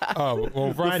podcast. Oh,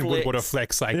 well, Ryan would have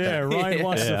flexed like Yeah, that. Ryan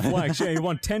wants to flex. Yeah, he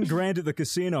won 10 grand at the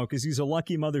casino because he's a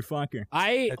lucky motherfucker.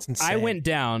 That's insane. I went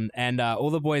down, and all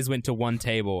the boys went to one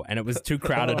table, and it was too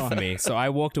crowded for me, so I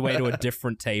walked away to a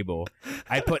different table.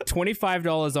 I put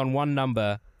 $25 on one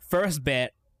number, first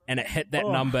bet, and it hit that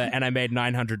number, and I made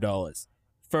 $900.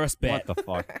 First bet. What the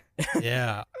fuck?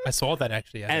 Yeah, I saw that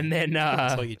actually. And then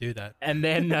I saw you do that. And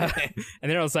then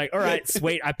I was like, all right,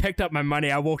 sweet. I picked up my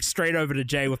money. I walked straight over to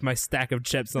Jay with my stack of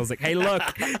chips, and I was like, hey, look.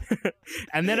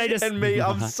 And then I just... And me,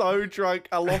 I'm so drunk.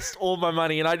 I lost all my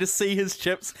money, and I just see his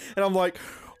chips, and I'm like,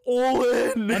 all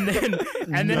in. And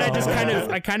then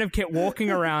I kind of kept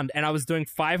walking around, and I was doing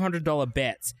 $500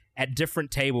 bets at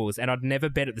different tables, and I'd never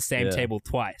bet at the same table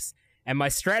twice. And my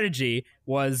strategy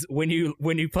was when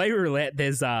you play roulette,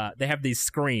 they have these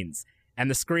screens, and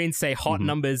the screens say hot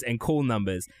numbers and cool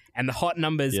numbers, and the hot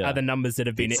numbers are the numbers that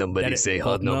have been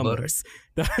hot numbers.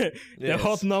 The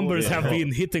hot numbers have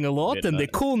been hitting a lot, and the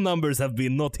cool numbers have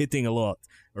been not hitting a lot.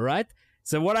 All right.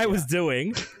 So what I was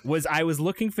doing was I was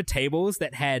looking for tables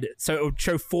that had it would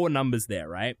show 4 numbers there,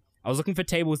 right? I was looking for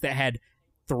tables that had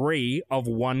 3 of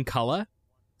one color,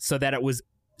 so that it was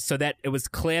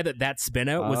clear that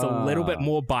spinner was a little bit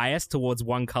more biased towards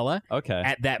one color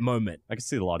at that moment. I can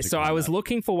see the logic. So I was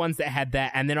looking for ones that had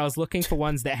that, and then I was looking for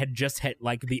ones that had just hit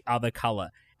like the other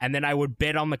color. And then I would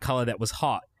bet on the color that was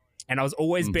hot. And I was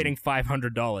always betting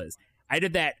 $500. I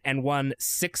did that and won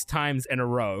 6 times in a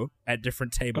row at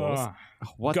different tables.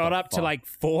 Got up to like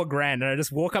 $4 grand, and I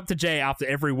just walk up to Jay after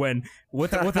every win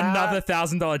with another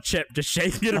 $1,000 chip, just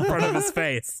shaking it in front of his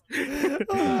face.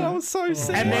 That was so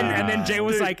sad. And then Jay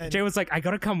was like, I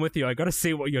gotta come with you. I gotta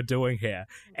see what you're doing here.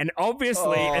 And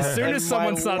obviously, as soon as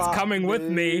someone starts coming with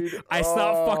me, I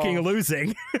start fucking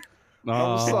losing.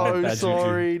 I'm so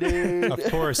sorry, dude. Of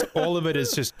course, all of it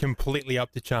is just completely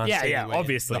up to chance. Yeah, anyway.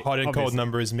 obviously. The hot and cold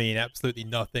numbers mean absolutely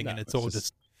nothing, and it's all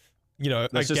just a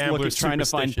just gambler's trying to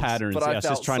find superstitious. patterns. But I It's just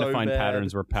felt trying to so find bad.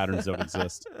 patterns where patterns don't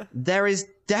exist. There is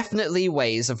definitely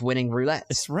ways of winning roulette.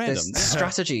 It's random. There's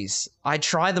strategies. I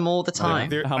try them all the time.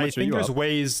 How I much are think you there's up?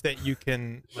 ways that you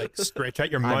can like stretch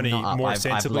out your I'm money not up. more I've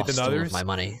sensibly lost than all of others. my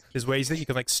money. There's ways that you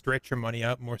can like stretch your money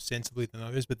out more sensibly than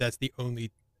others, but that's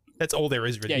all there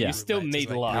is really. Yeah, you with still roulette. need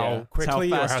It's a like lot. how It's quickly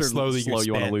how or fast how or slowly slow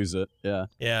you want to spend. lose it. Yeah.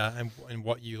 Yeah, and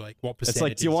what you like, what percentage. It's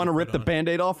like, do you want to rip the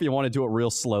Band-Aid off, or you want to do it real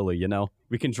slowly, you know?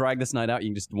 We can drag this night out, you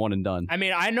can just one and done. I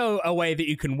mean, I know a way that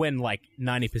you can win like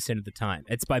 90% of the time.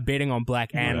 It's by betting on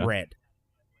black and red.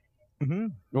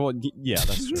 Well, yeah,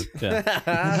 that's true. Yeah.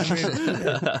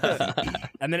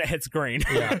 And then it hits green.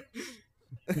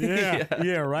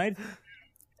 Yeah, right?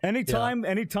 Anytime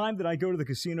that I go to the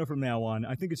casino from now on,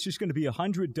 I think it's just going to be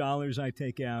 $100 I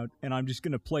take out, and I'm just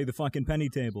going to play the fucking penny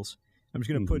tables. I'm just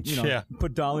gonna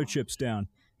put dollar chips down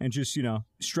and just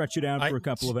stretch it out for a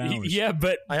couple of hours. Yeah,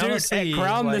 but dude, at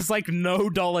Crown there's like no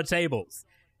dollar tables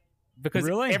because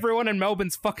everyone in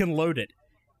Melbourne's fucking loaded.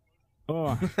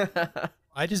 Oh,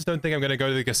 I just don't think I'm gonna go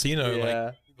to the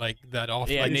casino like that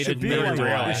often. Yeah, it should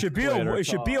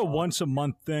be a once a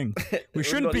month thing. We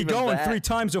shouldn't be going 3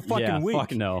 times a fucking week.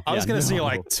 Fuck no. I was gonna say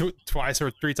like twice or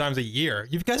 3 times a year.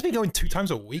 You guys been going 2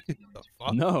 times a week? What the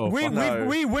fuck? No,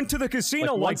 we went to the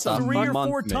casino like 3 or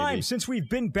 4 times since we've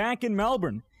been back in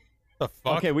Melbourne. The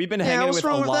fuck? Okay, we've been hanging with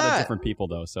a lot of different people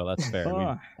though, so that's fair. We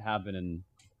have been in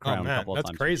Crown a couple of times.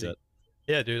 That's crazy.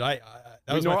 Yeah, dude.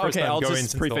 That was my first okay, time I'll going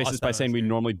just since preface this by saying we here.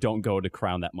 normally don't go to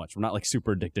Crown that much. We're not like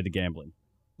super addicted to gambling.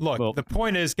 Look, the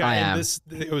point is, guys,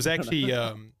 it was actually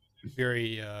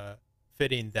very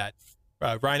fitting that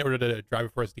Ryan ordered a driver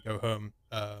for us to go home,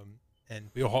 and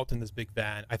we all hopped in this big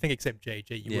van. I think except Jay,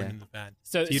 you weren't in the van,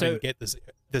 so you didn't get this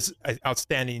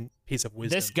outstanding piece of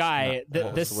wisdom. This guy,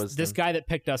 this guy that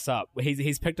picked us up,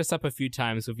 he's picked us up a few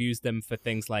times. We've used them for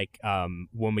things like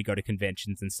when we go to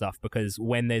conventions and stuff. Because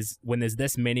when there's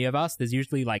this many of us, there's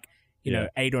usually like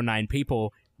 8 or 9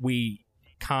 people. We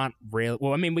can't really.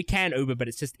 Well, I mean, we can Uber, but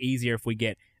it's just easier if we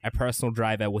get a personal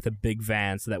driver with a big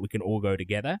van so that we can all go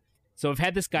together. So I've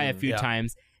had this guy a few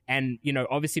times. And,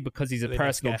 obviously because he's a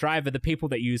personal driver, the people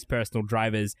that use personal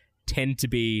drivers tend to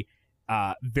be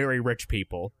very rich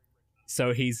people.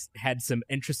 So he's had some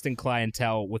interesting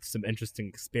clientele with some interesting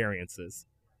experiences.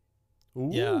 Ooh.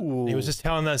 Yeah, he was just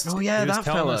telling us.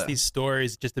 Us these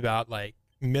stories just about like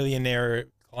millionaire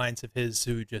clients of his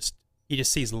who he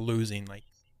just sees losing like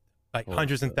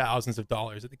hundreds and thousands of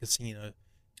dollars at the casino.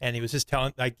 And he was just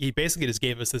he basically just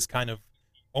gave us this kind of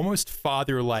almost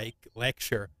father-like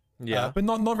lecture. Yeah, but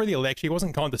not really a lecture. He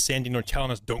wasn't condescending or telling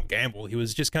us don't gamble. He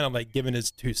was just kind of like giving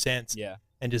his 2 cents. Yeah,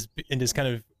 and just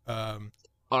kind of.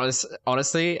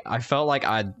 Honestly, I felt like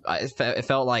it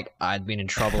felt like I'd been in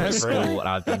trouble at school and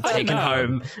I'd been taken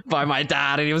home by my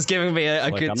dad, and he was giving me a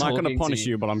good. I'm not going to punish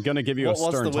you, but I'm going to give you a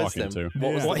stern talking to.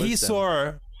 What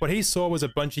he saw was a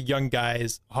bunch of young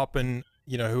guys hopping,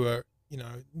 who are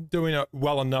doing it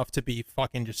well enough to be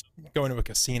fucking just going to a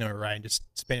casino, right, and just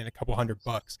spending a couple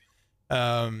 $100.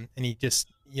 And he just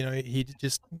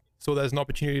saw that as an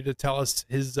opportunity to tell us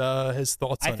his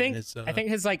thoughts on it. I think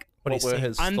his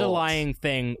his underlying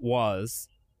thing was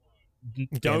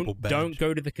don't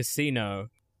go to the casino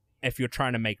if you're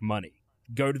trying to make money.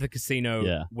 Go to the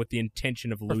casino with the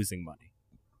intention of losing money.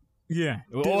 Yeah.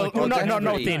 Or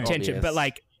not with the intention, but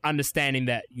like understanding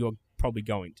that you're probably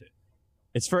going to.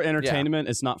 It's for entertainment.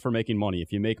 It's not for making money.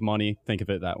 If you make money, think of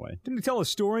it that way. Didn't he tell a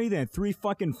story? They had 3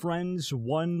 fucking friends.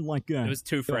 One it was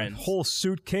 2 friends. Whole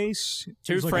suitcase.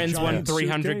 2 friends won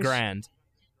 $300,000.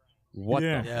 What?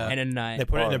 Yeah. In a night. They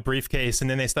put it in a briefcase, and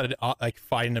then they started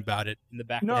fighting about it in the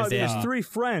back. No, there was 3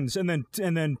 friends, and then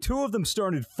 2 of them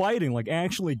started fighting. Like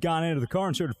actually got out of the car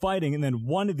and started fighting, and then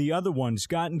one of the other ones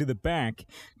got into the back,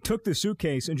 took the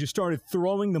suitcase, and just started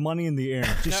throwing the money in the air,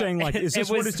 just saying like, "Is this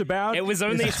what it's about?" It was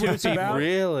only 2 people.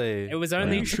 Really? It was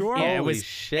only. Are you sure? Yeah, Holy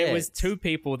it was 2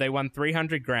 people. They won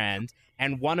 $300,000,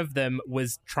 and one of them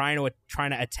was trying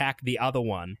to attack the other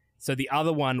one. So the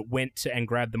other one went to and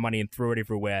grabbed the money and threw it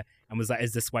everywhere and was like,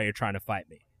 "Is this why you're trying to fight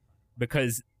me?"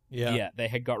 Because they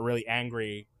had got really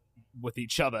angry with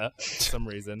each other for some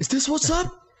reason. Is this what's up?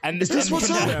 Is this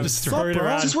what's up? Just throwing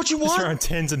around. Is this what you want? Just around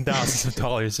tens and thousands of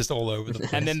dollars just all over the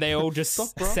place. And then they all just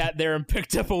sat there and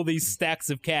picked up all these stacks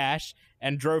of cash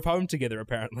and drove home together.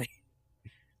 Apparently.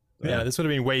 Yeah, this would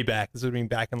have been way back. This would have been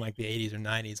back in like the 80s or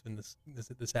 90s when this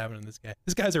happened to this guy.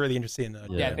 This guy's really interesting.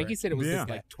 I think he said it was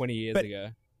like 20 years ago.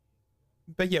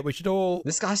 But yeah, we should all.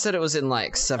 This guy said it was in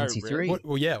like 73. Really?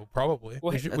 Well, yeah, probably.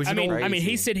 Well, I mean,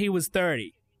 he said he was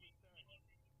 30.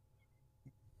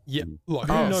 Yeah, look,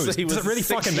 who knows? Does it really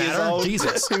fucking matter?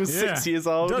 Jesus, he was 6 years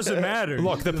old. Doesn't matter.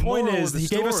 Look, the point is, he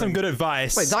gave us some good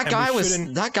advice. Wait, that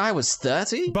guy was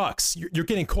 30? Bucks. You're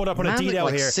getting caught up on a detail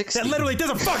like here 60. that literally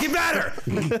doesn't fucking matter.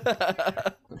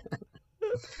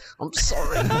 I'm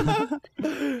sorry.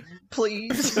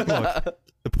 Please. Look,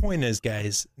 the point is,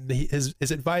 guys, his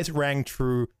advice rang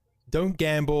true. Don't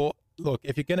gamble. Look,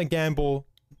 if you're gonna gamble,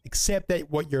 accept that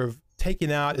what you're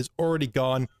taking out is already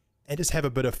gone, and just have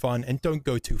a bit of fun. And don't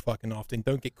go too fucking often.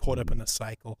 Don't get caught up in the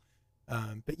cycle.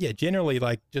 But yeah, generally,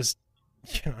 like, just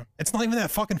it's not even that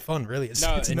fucking fun, really. It's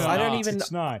not. It's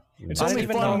not. It's only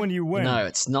fun when you win. No,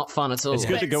 it's not fun at all. It's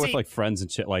good to go with like friends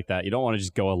and shit like that. You don't want to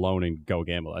just go alone and go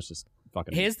gamble. That's just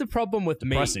fucking. Here's the problem with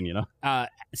depressing, me.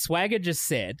 Swagger just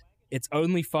said it's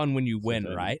only fun when you win,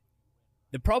 right?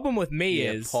 The problem with me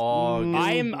is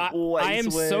I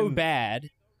am so bad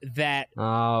that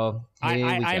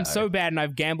I'm so bad, and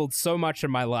I've gambled so much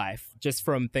in my life, just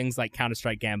from things like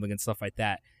Counter-Strike gambling and stuff like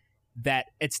that, that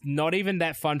it's not even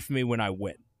that fun for me when I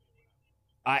win.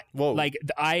 As I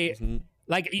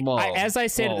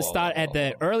said at the start, at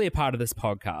the earlier part of this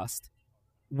podcast,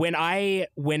 when I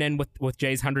went in with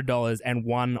Jay's $100 and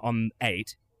won on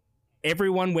 8,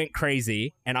 everyone went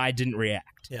crazy and I didn't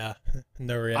react. Yeah,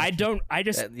 no reaction.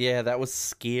 That was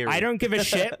scary. I don't give a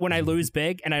shit when I lose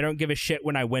big, and I don't give a shit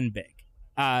when I win big.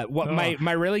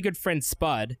 My really good friend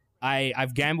Spud,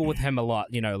 I've gambled with him a lot,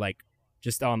 like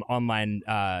just on online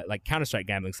like Counter-Strike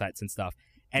gambling sites and stuff.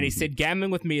 And he said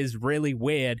gambling with me is really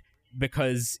weird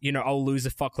because, I'll lose a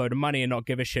fuckload of money and not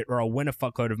give a shit, or I'll win a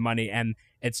fuckload of money and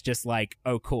it's just like,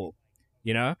 oh, cool,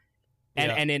 And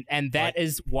that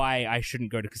is why I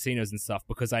shouldn't go to casinos and stuff,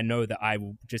 because I know that I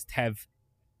will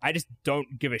I just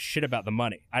don't give a shit about the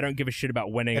money. I don't give a shit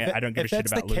about winning it. I don't give a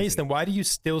shit about losing. If that's the case, then why do you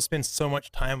still spend so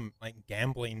much time like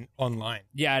gambling online?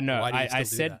 Yeah, no, I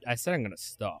said I'm gonna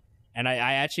stop. And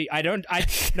I swear I'm going to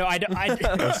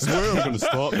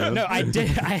stop, man. No, I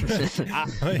did.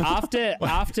 After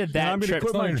that trip,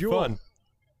 quit my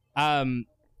fun.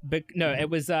 But no, it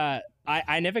was. I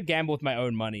never gamble with my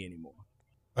own money anymore.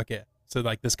 Okay, so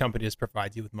like this company just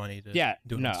provides you with money to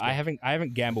do no, I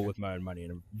haven't gambled with my own money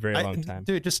in a very long time.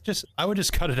 Dude, I would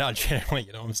just cut it out generally.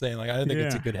 You know what I'm saying? Like I don't think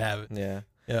it's a good habit. Yeah.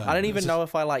 Yeah, I don't even know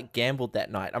if I like gambled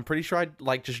that night. I'm pretty sure I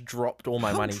like just dropped all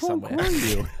my money somewhere.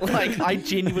 Like I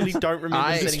genuinely don't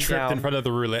remember sitting down in front of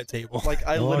the roulette table. Like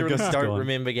I literally don't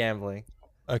remember gambling.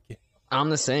 Okay,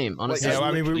 I'm the same. Honestly,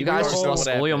 like, you guys just lost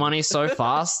all your money so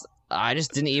fast. I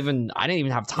didn't even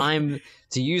have time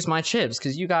to use my chips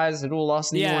because you guys had all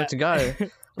lost and you wanted to go. And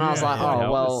I was like,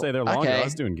 stay there longer. I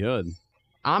was doing good.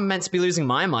 I'm meant to be losing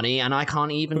my money, and I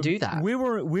can't even do that. We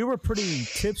were pretty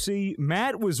tipsy.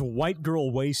 Matt was white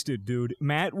girl wasted, dude.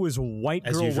 Matt was white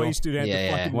girl wasted at the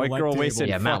fucking white girl wasted.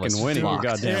 Yeah, Matt was winning. You're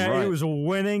goddamn right. He was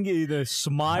winning. The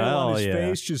smile on his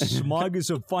face, just smug as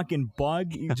a fucking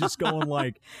bug. He's just going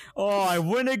like, "Oh, I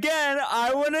win again!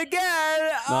 I win again!"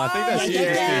 No, I think that's you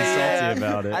just being salty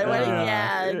about it. I win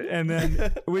again. And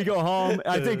then we go home.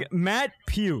 I think Matt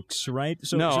pukes, right?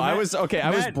 So I was okay.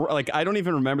 Matt, I don't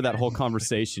even remember that whole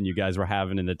conversation you guys were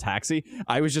having in the taxi.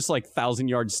 I was just like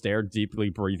 1,000-yard stare, deeply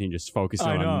breathing, just focusing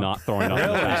on not throwing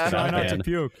up. Try not to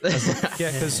puke.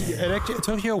 Yeah, because it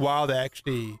took you a while to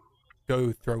actually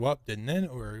go throw up, didn't it?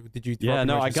 Or did you? Throw up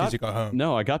as soon as you got home?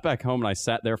 No, I got back home and I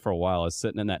sat there for a while. I was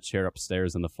sitting in that chair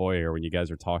upstairs in the foyer when you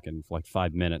guys were talking for like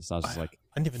 5 minutes. And I was just like,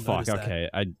 I didn't even fuck, notice okay.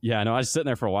 I was sitting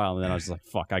there for a while and then I was just like,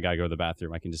 fuck, I gotta go to the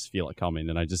bathroom. I can just feel it coming.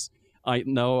 And I just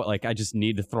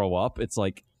need to throw up. It's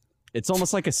like, it's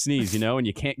almost like a sneeze, and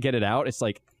you can't get it out. It's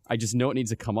like, I just know it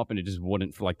needs to come up and it just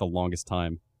wouldn't for like the longest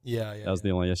time. Yeah. That was the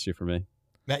only issue for me.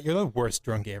 Matt, you're the worst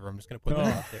drunk ever. I'm just going to put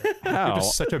that out there. How?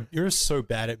 You're so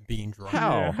bad at being drunk.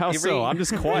 How? How so? I'm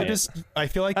just quiet. I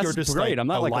feel like you're just great. Like I'm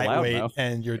not a like lightweight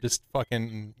and you're just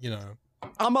fucking,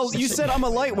 You said I'm a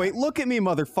lightweight. Look at me,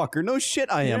 motherfucker. No shit,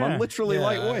 I am. I'm literally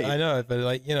lightweight. I know,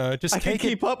 but just I can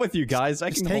keep up with you guys.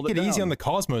 I can take it easy on the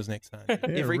Cosmos next time.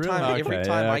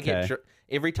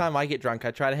 Every time I get drunk,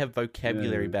 I try to have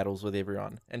vocabulary battles with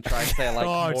everyone and try and say like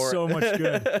more. It's so much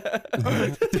good.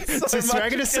 So I'm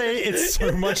gonna say it's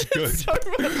so much good.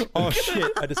 Oh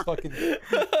shit! I just fucking.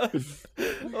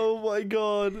 Oh my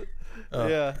god.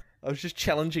 Yeah. I was just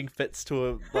challenging Fitz to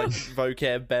a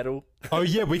vocab battle. Oh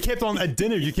yeah, we kept on at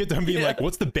dinner. You kept on being like,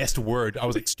 "What's the best word?" I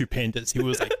was like, "Stupendous." He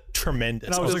was like, "Tremendous."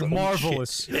 And I was like,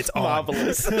 "Marvelous." It's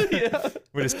marvelous. Yeah.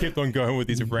 We just kept on going with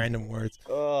these random words.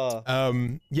 I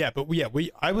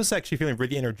was actually feeling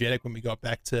really energetic when we got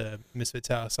back to Misfit's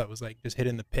house. I was like just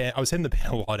hitting the pen. I was hitting the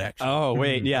pen a lot actually. Oh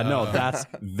wait, yeah, no,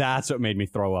 that's what made me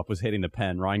throw up. Was hitting the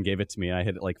pen. Ryan gave it to me. I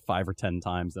hit it like 5 or 10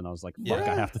 times, and I was like, "Fuck,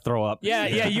 I have to throw up." Yeah.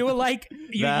 You were like,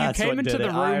 you came into the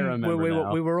room where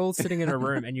we were all sitting in a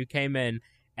room, and you came in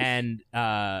and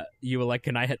you were like,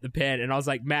 "Can I hit the pen?" And I was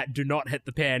like, "Matt, do not hit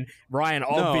the pen." Ryan,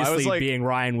 obviously being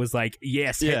Ryan, was like,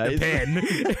 "Yes, hit the pen."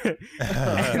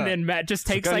 And then Matt just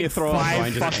takes like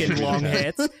 5 fucking long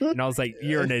hits, and I was like,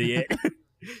 "You're an idiot."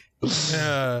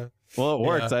 Well, it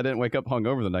worked. I didn't wake up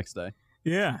hungover the next day.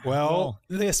 Yeah. Well,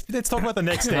 let's talk about the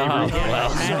next day. Can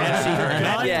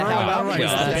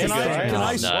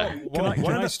I start?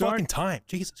 Fucking time.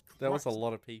 Jesus Christ. That was a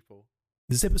lot of people.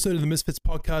 This episode of the Misfits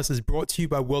podcast is brought to you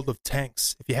by World of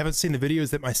Tanks. If you haven't seen the videos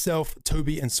that myself,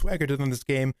 Toby, and Swagger did on this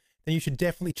game, then you should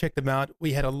definitely check them out.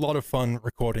 We had a lot of fun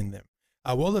recording them.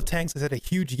 World of Tanks has had a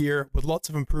huge year with lots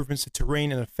of improvements to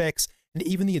terrain and effects, and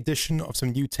even the addition of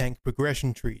some new tank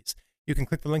progression trees. You can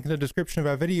click the link in the description of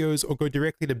our videos or go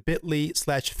directly to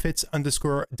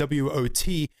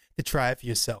bit.ly/fits_WOT to try it for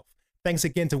yourself. Thanks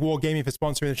again to Wargaming for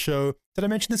sponsoring the show. Did I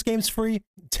mention this game's free?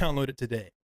 Download it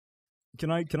today. Can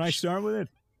I start with it?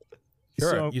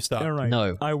 Sure, So, you start. All right.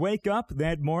 No. I wake up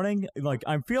that morning, like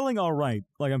I'm feeling all right.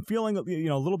 Like I'm feeling, a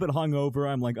little bit hungover.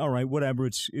 I'm like, all right, whatever.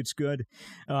 It's good.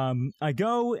 I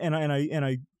go and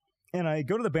I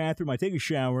go to the bathroom. I take a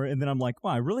shower, and then I'm like,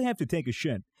 wow, I really have to take a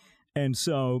shit. And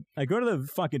so I go to the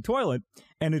fucking toilet,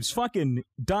 and it's fucking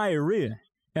diarrhea.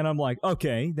 And I'm like,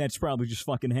 okay, that's probably just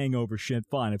fucking hangover shit.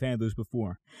 Fine, I've had those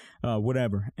before.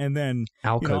 Whatever. And then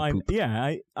poop.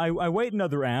 I wait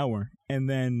another hour, and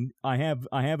then I have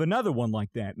another one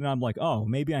like that. And I'm like, oh,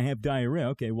 maybe I have diarrhea.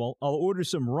 Okay, well, I'll order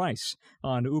some rice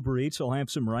on Uber Eats. I'll have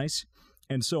some rice.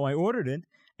 And so I ordered it,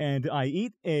 and I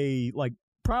eat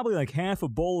probably half a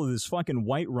bowl of this fucking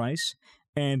white rice,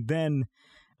 and then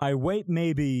I wait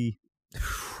maybe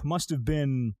must have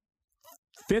been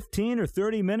 15 or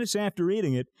 30 minutes after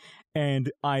eating it,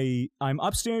 and I'm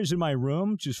upstairs in my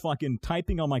room just fucking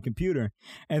typing on my computer,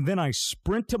 and then I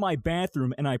sprint to my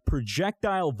bathroom and I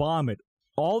projectile vomit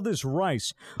all this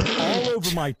rice all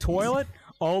over my toilet,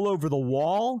 all over the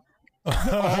wall,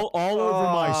 all over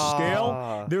my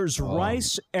scale. There's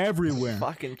rice everywhere.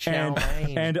 Fucking chow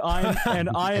mein. And I am.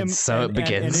 And so it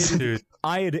begins. Dude.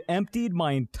 I had emptied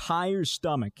my entire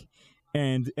stomach.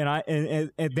 And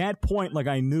at that point,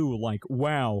 I knew,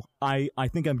 wow, I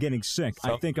think I'm getting sick.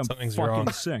 I think I'm fucking wrong.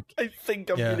 sick. I think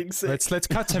I'm getting sick. Let's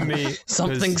cut to me.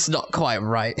 Something's not quite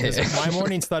right here. My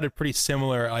morning started pretty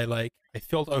similar. I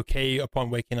felt okay upon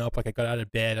waking up. I got out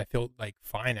of bed. I felt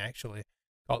fine actually.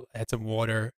 I had some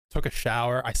water. Took a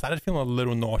shower. I started feeling a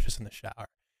little nauseous in the shower,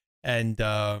 and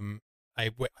I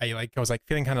was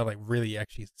feeling kind of really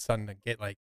actually starting to get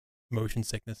motion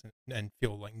sickness and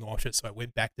feel nauseous. So I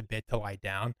went back to bed to lie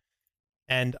down,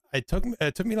 and it took me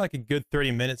a good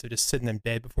 30 minutes of just sitting in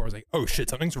bed before I was like, oh shit,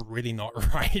 something's really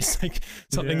not right. It's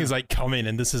something is coming,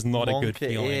 and this is not a good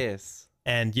feeling. Yes.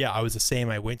 And yeah, I was the same.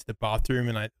 I went to the bathroom,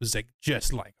 and I was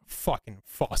just a fucking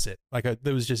faucet.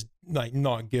 There was just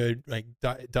not good,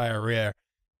 diarrhea.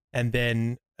 And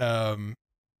then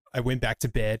I went back to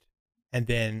bed, and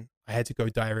then I had to go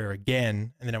diarrhea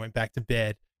again, and then I went back to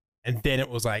bed. And then it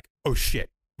was oh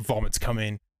shit, vomit's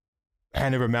coming.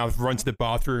 Hand over mouth, run to the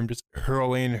bathroom, just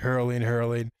hurling.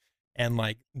 And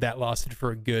that lasted for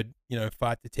a good,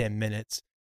 5 to 10 minutes.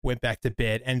 Went back to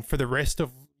bed. And for the rest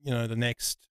of, the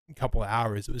next couple of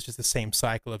hours, it was just the same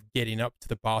cycle of getting up to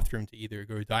the bathroom to either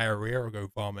go diarrhea or go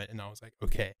vomit. And I was like,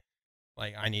 okay,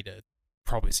 I need to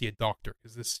probably see a doctor,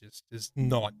 because this just is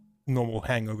not normal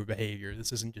hangover behavior.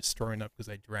 This isn't just throwing up because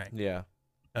I drank. Yeah.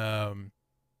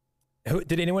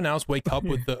 Did anyone else wake up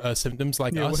with the symptoms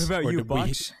like us? What about you,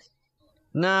 Bucks?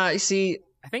 Nah, you see,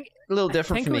 I think a little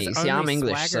different for me. See, I'm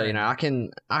English, so I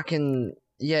can.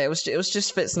 Yeah, it was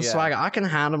just Fitz and Swagger. I can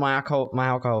handle my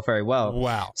alcohol very well.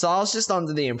 Wow. So I was just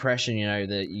under the impression,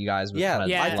 that you guys were kind of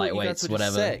lightweights,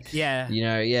 whatever. Yeah.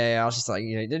 I was just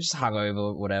they're just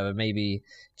hungover, whatever. Maybe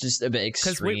just a bit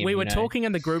extreme. Because we were talking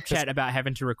in the group chat about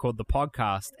having to record the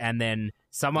podcast, and then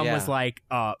someone was like,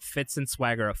 Fitz and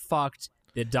Swagger are fucked.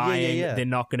 They're dying. Yeah. They're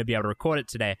not going to be able to record it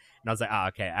today. And I was like,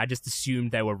 okay. I just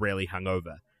assumed they were really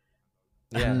hungover.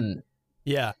 Yeah.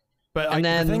 Yeah. But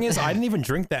the thing is, I didn't even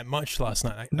drink that much last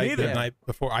night. The night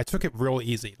before, I took it real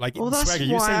easy. That's Swagger,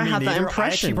 you why say I me had that neither.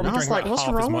 impression. I was like, what's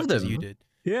wrong with them? You did.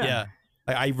 Yeah.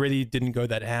 I really didn't go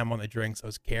that ham on the drinks. I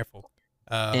was careful.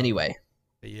 Anyway.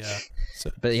 Yeah.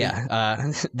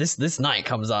 This night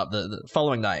comes up, the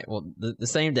following night, well, the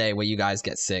same day where you guys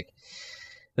get sick.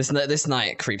 This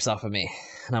night creeps up on me,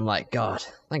 and I'm like, God,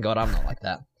 thank God I'm not like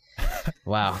that.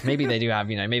 Wow, maybe they do have,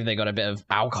 maybe they got a bit of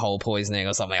alcohol poisoning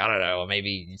or something. I don't know, or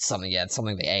maybe something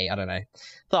they ate. I don't know.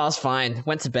 Thought I was fine.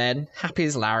 Went to bed, happy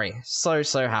as Larry. So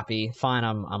happy. Fine,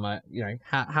 I'm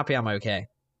happy. I'm okay.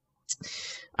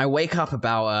 I wake up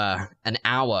about an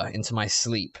hour into my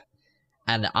sleep,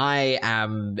 and I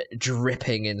am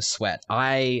dripping in sweat.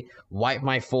 I wipe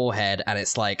my forehead, and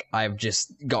it's like I've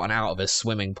just gotten out of a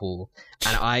swimming pool,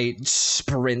 and I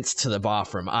sprint to the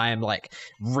bathroom. I am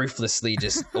ruthlessly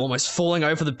just almost falling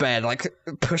over the bed,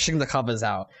 pushing the covers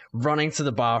out, running to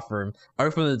the bathroom,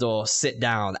 open the door, sit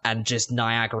down, and just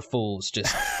Niagara Falls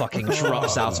just fucking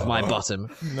drops out of my bottom.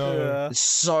 No.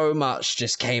 So much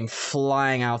just came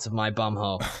flying out of my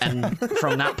bumhole, and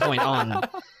from that point on...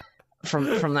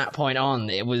 From that point on,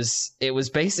 it was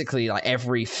basically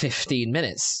every 15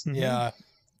 minutes. Yeah.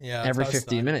 Every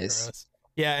 15 minutes.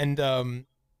 Yeah, and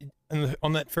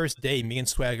on that first day, me and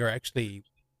Swagger actually,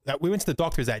 we went to the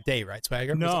doctors that day, right,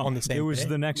 Swagger? No, on the same it was day?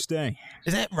 the next day.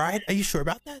 Is that right? Are you sure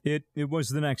about that? It was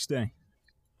the next day.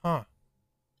 Huh.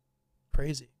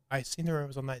 Crazy. I seen the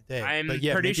rumors on that day. I'm but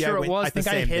yeah, pretty sure it was I think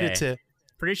the I same headed day.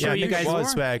 Pretty sure you guys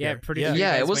was Swagger. Yeah, pretty Yeah. sure you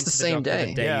Yeah, guys it was went the to same doctor day.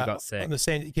 the day you got sick. On the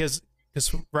same because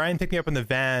Ryan picked me up in the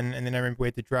van, and then I remember we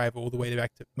had to drive all the way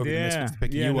back to over the Misfits to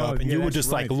pick you up, and you were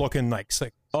just like looking like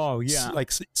sick. Oh yeah,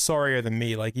 like sorrier than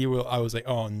me. Like you were, I was like,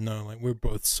 oh no, like we're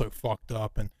both so fucked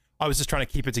up, and I was just trying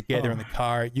to keep it together in the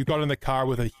car. You got in the car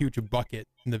with a huge bucket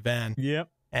in the van. Yep.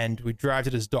 And we drive to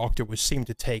this doctor, which seemed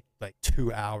to take like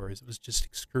 2 hours. It was just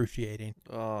excruciating.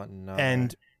 Oh no.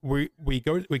 And we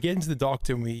get into the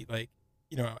doctor, and we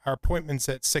our appointment's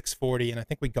at 6:40, and I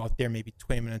think we got there maybe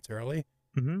 20 minutes early.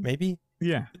 Maybe.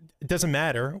 Yeah. It doesn't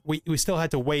matter. We still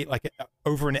had to wait like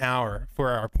over an hour for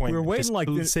our appointment. We were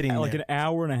waiting sitting like there. an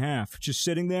hour and a half, just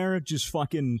sitting there, just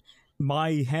fucking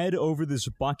my head over this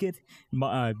bucket,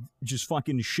 just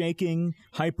fucking shaking,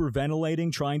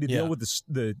 hyperventilating, trying to deal with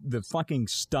the fucking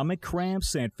stomach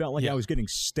cramps, and it felt like I was getting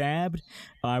stabbed.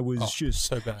 I was just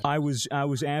so bad. I was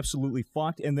absolutely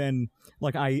fucked. And then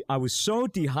like I was so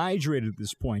dehydrated at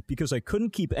this point because I couldn't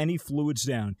keep any fluids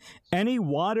down, any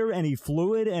water, any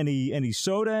fluid, any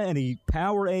soda, any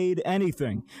Powerade,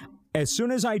 anything. As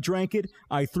soon as I drank it,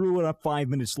 I threw it up 5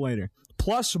 minutes later,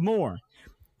 plus more.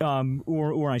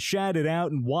 Or I shat it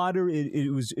out in water.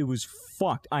 It was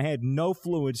fucked. I had no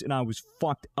fluids and I was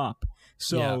fucked up.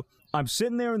 So I'm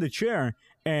sitting there in the chair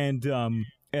and I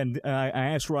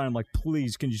asked Ryan, I'm like,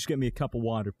 please, can you just get me a cup of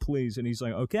water, please? And he's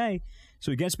like, okay.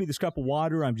 So he gets me this cup of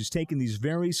water. I'm just taking these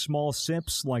very small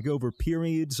sips, like over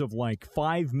periods of like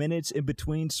 5 minutes in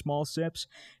between small sips.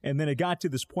 And then it got to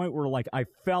this point where like I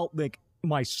felt like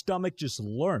my stomach just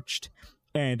lurched.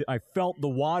 And I felt the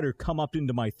water come up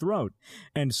into my throat.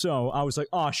 And so I was like,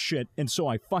 oh, shit. And so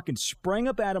I fucking sprang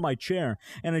up out of my chair,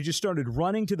 and I just started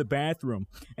running to the bathroom.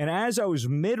 And as I was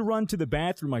mid-run to the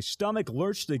bathroom, my stomach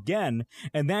lurched again.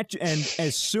 And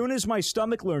as soon as my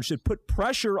stomach lurched, it put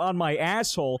pressure on my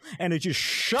asshole, and it just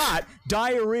shot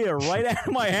diarrhea right out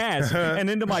of my ass and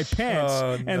into my pants.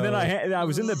 And then I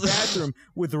was in the bathroom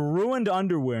with ruined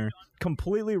underwear,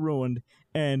 completely ruined.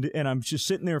 And I'm just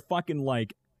sitting there fucking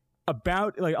like,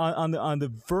 about like on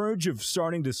the verge of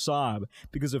starting to sob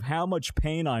because of how much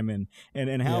pain I'm in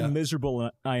and how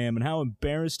miserable I am and how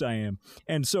embarrassed I am.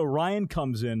 And so Ryan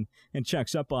comes in and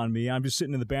checks up on me. I'm just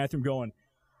sitting in the bathroom going,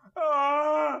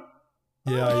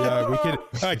 we could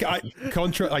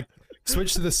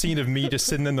switch to the scene of me just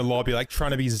sitting in the lobby, like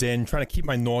trying to be zen, trying to keep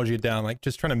my nausea down, like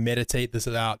just trying to meditate this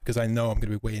out because I know I'm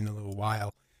going to be waiting a little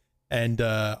while. And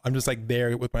I'm just like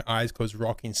there with my eyes closed,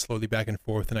 rocking slowly back and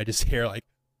forth, and I just hear like,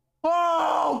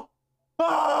 oh,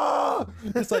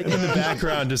 just like in the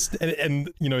background, just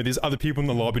and there's other people in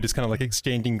the lobby just kind of like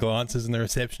exchanging glances, and the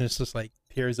receptionist just like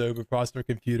peers over across their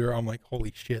computer. I'm like,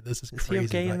 holy shit, this is crazy.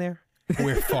 Is he okay in there?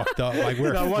 We're fucked up. Like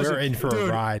we're in for a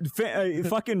ride.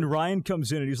 Fucking Ryan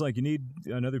comes in and he's like, "You need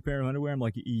another pair of underwear?" I'm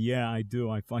like, "Yeah, I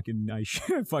do. I fucking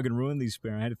ruined these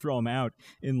pair. I had to throw them out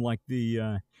in like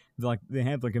the." Like they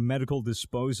have like a medical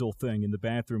disposal thing in the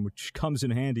bathroom, which comes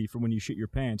in handy for when you shit your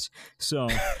pants. So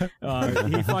he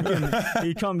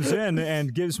comes in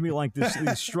and gives me like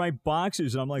these striped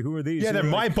boxers, and I'm like, who are these? Yeah, they're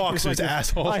my boxers, like,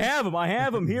 asshole. I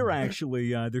have them here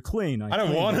actually. They're clean. I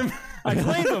don't want them. I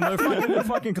cleaned them. They're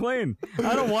fucking clean.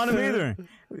 I don't want them either.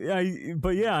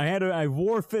 I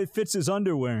wore Fitz's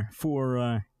underwear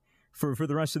for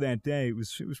the rest of that day. It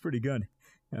was pretty good.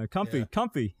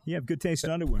 Comfy. You have good taste in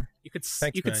underwear. You could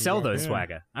sell those,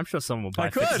 Swagger. I'm sure someone will buy I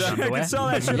could underwear. sell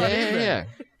that shit on eBay. Yeah.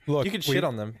 Look, you can shit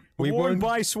on them. We Worn won't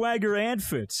by Swagger and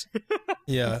Fitz.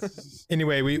 Yeah.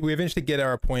 Anyway, we eventually get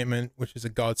our appointment, which is a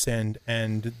godsend,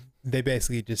 and they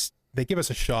basically they give us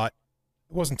a shot.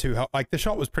 It wasn't too the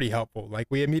shot was pretty helpful. Like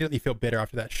we immediately feel better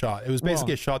after that shot. It was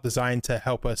basically a shot designed to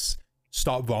help us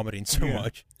stop vomiting so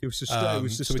much. It was so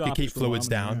we could keep fluids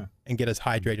down and get us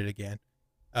hydrated again.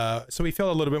 So we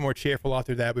felt a little bit more cheerful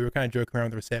after that. We were kind of joking around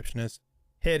with the receptionist,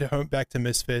 head home back to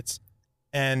Misfits,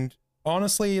 and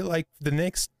honestly, like the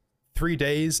next 3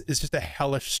 days is just a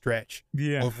hellish stretch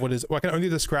of what I can only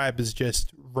describe as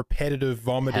just repetitive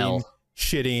vomiting,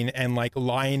 shitting, and like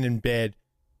lying in bed,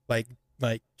 like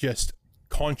just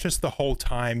conscious the whole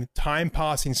time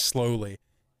passing slowly.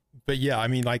 But yeah, I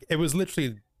mean, like it was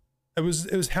literally, it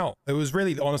was hell. It was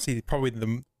really, honestly, probably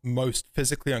the most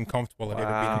physically uncomfortable I've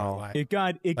ever been in my life.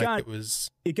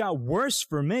 It got worse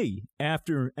for me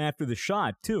after the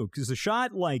shot too, because the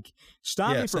shot like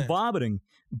stopped me from vomiting,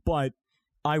 but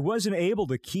I wasn't able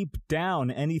to keep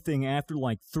down anything after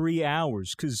like 3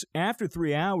 hours, because after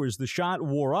 3 hours the shot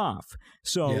wore off,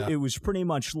 so it was pretty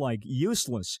much like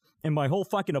useless, and my whole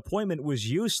fucking appointment was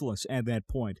useless at that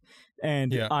point.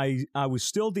 And I was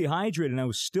still dehydrated and I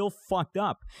was still fucked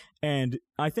up, and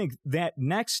I think that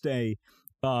next day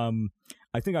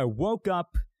I think I woke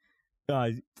up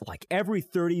like every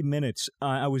 30 minutes,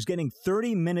 I was getting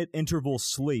 30-minute interval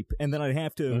sleep, and then I'd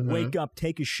have to wake up,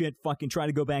 take a shit, fucking try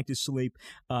to go back to sleep.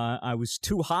 I was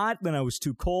too hot, then I was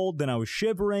too cold, then I was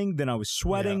shivering, then I was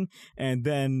sweating, and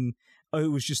then it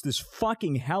was just this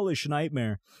fucking hellish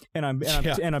nightmare. And I'm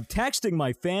texting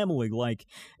my family like,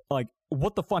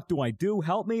 what the fuck do I do?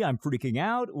 Help me! I'm freaking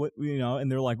out.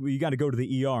 And they're like, well, you got to go to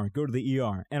the ER. Go to the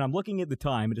ER. And I'm looking at the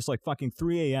time, and it's like fucking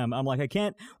 3 a.m. I'm like, I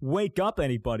can't wake up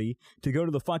anybody to go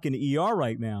to the fucking ER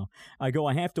right now. I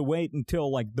have to wait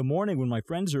until like the morning when my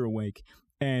friends are awake.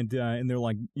 And they're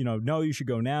like, no, you should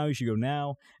go now. You should go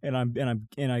now. And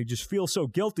I just feel so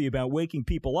guilty about waking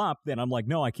people up that I'm like,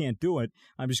 no, I can't do it.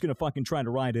 I'm just gonna fucking try to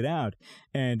ride it out.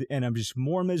 And I'm just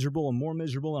more miserable and more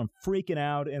miserable. And I'm freaking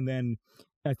out. And then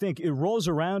I think it rolls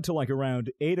around to like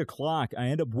around 8 o'clock. I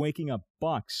end up waking up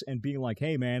Bucks and being like,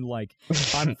 "Hey man, like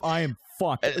I am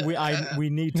fucked. I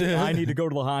need to go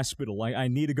to the hospital. I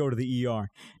need to go to the ER."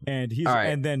 And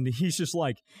and then he's just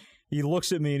like, he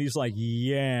looks at me and he's like,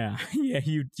 "Yeah,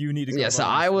 you need to go." Yeah, so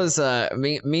I was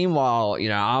meanwhile,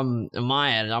 I'm on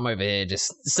my end, I'm over here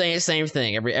just saying the same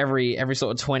thing. Every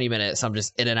sort of 20 minutes, I'm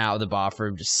just in and out of the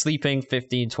bathroom, just sleeping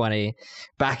 15, 20,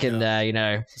 back in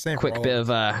there, quick bit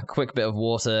of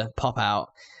water, pop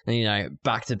out, and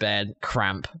back to bed,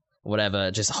 cramp,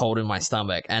 whatever, just holding my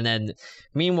stomach. And then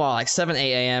meanwhile, like 7, 8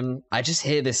 a.m., I just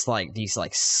hear these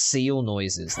seal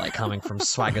noises like coming from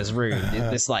Swagger's room.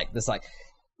 This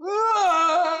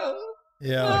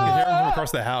Yeah, I can hear him from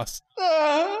across the house.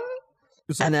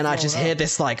 And then I just hear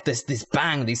this bang,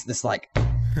 this thudding,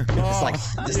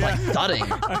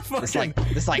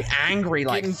 this angry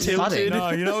thudding.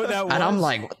 No, you know what that was? And I'm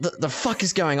like, what the fuck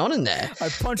is going on in there? I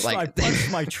punched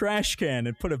my trash can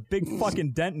and put a big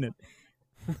fucking dent in it.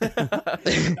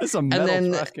 That's a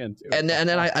metal trash can too. And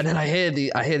then I hear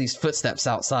these footsteps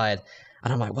outside.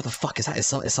 And I'm like, what the fuck is that? Is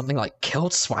something like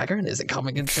killed Swagger? And is it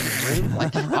coming into the room?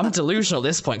 Like, I'm delusional at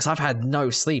this point because I've had no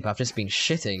sleep. I've just been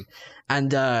shitting.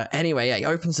 And anyway, he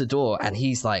opens the door and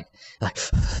he's like,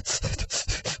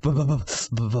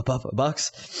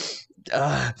 Bucks,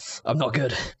 I'm not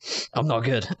good. And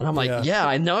I'm like, yeah,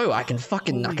 I know. I can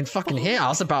fucking hear. I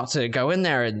was about to go in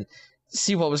there and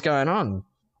see what was going on.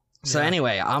 So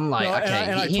anyway, I'm like,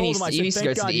 okay, he needs to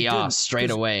go to the ER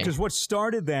straight away. Because what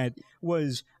started that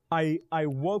was I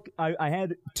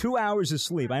had 2 hours of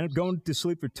sleep. I ended up going to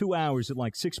sleep for 2 hours at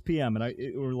like 6 p.m.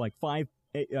 or like 5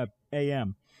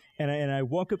 a.m. And I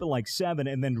woke up at like 7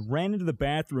 and then ran into the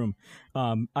bathroom.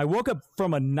 I woke up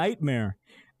from a nightmare.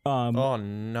 Oh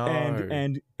no!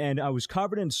 And I was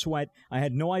covered in sweat. I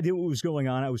had no idea what was going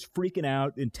on. I was freaking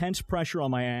out. Intense pressure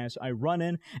on my ass. I run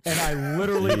in and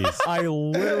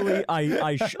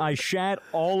I shat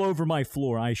all over my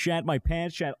floor. I shat my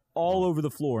pants, shat all over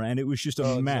the floor, and it was just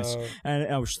a mess. No.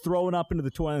 And I was throwing up into the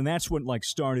toilet, and that's what like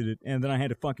started it. And then I had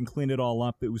to fucking clean it all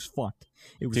up. It was fucked.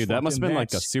 Dude, that must have been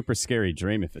like a super scary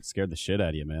dream if it scared the shit out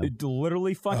of you, man. It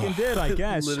literally fucking did, I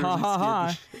guess. Ha ha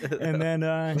ha. And then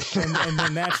and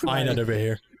then that's when over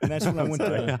here. And that's when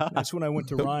I went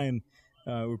to Ryan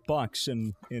with Bucks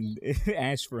and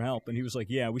asked for help, and he was like,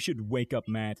 "Yeah, we should wake up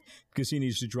Matt because he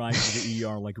needs to drive to the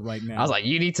ER like right now." I was like,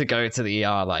 "You need to go to the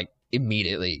ER like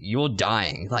immediately. You're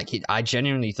dying." Like I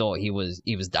genuinely thought he was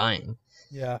dying.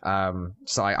 Yeah.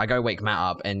 So I go wake Matt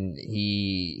up, and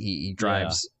he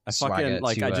drives. Yeah.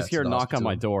 I just hear a knock on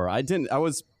my door. I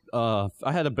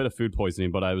had a bit of food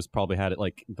poisoning, but I probably had it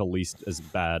like the least as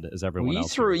bad as everyone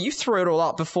else. You threw it all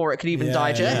up before it could even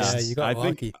digest. Yeah, you got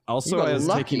lucky. Think also I was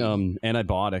taking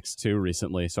antibiotics too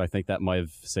recently, so I think that might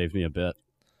have saved me a bit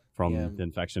from the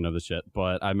infection of the shit.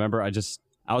 But I remember I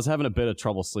was having a bit of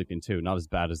trouble sleeping too, not as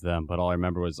bad as them, but all I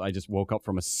remember was I just woke up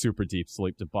from a super deep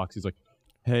sleep to Bucks. He's like,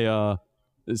 "Hey,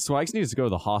 Swags needs to go to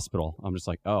the hospital." I'm just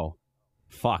like, "Oh,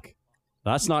 fuck.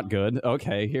 That's not good.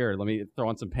 Okay, here, let me throw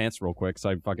on some pants real quick." So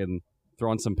I fucking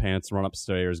throw on some pants, run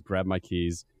upstairs, grab my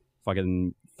keys,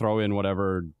 fucking throw in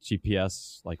whatever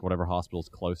GPS, like whatever hospital's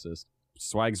closest.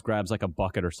 Swags grabs like a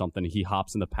bucket or something. He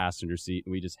hops in the passenger seat,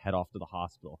 and we just head off to the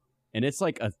hospital. And it's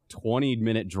like a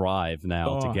 20-minute drive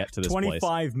now to get to this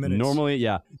 25 minutes.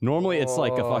 Normally it's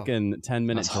like a fucking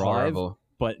 10-minute drive. Horrible.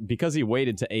 But because he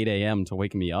waited to 8 a.m. to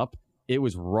wake me up, it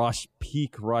was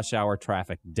peak rush hour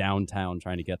traffic downtown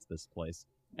trying to get to this place.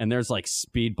 And there's like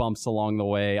speed bumps along the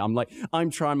way. I'm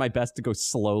trying my best to go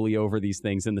slowly over these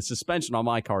things. And the suspension on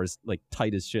my car is like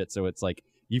tight as shit. So it's like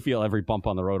you feel every bump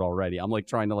on the road already. I'm like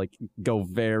trying to like go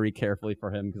very carefully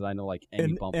for him because I know like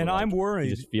any bump. And I'm worried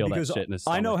you just feel because that shit in his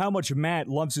stomach. I know how much Matt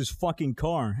loves his fucking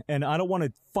car, and I don't want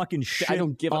to fucking shit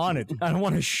on it. I don't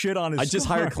want to shit on his car. I just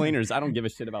hired cleaners. I don't give a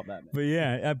shit about that, man. But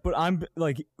yeah, but I'm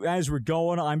like, as we're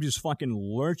going, I'm just fucking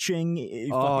lurching.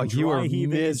 Oh, fucking you are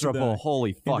heaving miserable.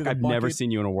 Holy fuck. I've never seen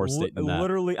you in a worse state than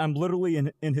that. I'm literally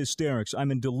in hysterics.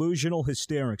 I'm in delusional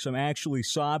hysterics. I'm actually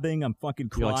sobbing. I'm fucking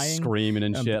crying. You're like screaming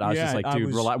and shit. I was just like,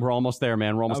 dude, we're almost there,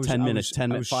 man. We're almost 10 minutes. 5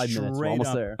 minutes. We're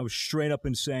almost there. I was straight up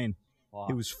insane. Wow.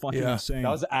 It was fucking insane.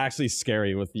 That was actually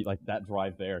scary with like that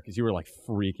drive there because you were like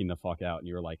freaking the fuck out and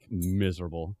you were like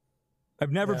miserable.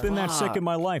 I've never been that sick in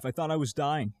my life. I thought I was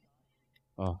dying.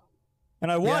 Oh.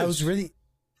 And I was. Yeah, it was really.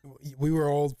 We were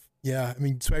all. Yeah, I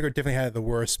mean, Swagger definitely had it the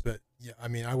worst, but yeah, I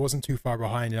mean, I wasn't too far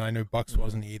behind, and I know Bucks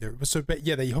wasn't either. So, but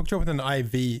yeah, they hooked you up with an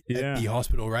IV at the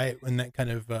hospital, right? When that kind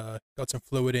of got some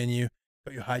fluid in you,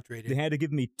 got you hydrated. They had to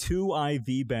give me 2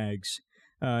 IV bags.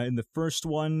 In the first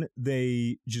one,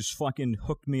 they just fucking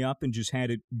hooked me up and just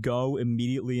had it go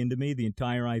immediately into me. The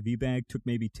entire IV bag took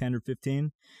maybe 10 or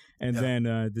 15. And then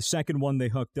the second one they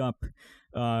hooked up,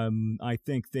 I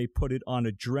think they put it on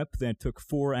a drip that took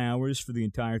 4 hours for the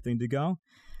entire thing to go.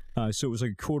 So it was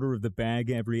like a quarter of the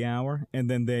bag every hour. And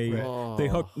then they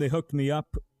hooked me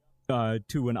up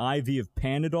to an IV of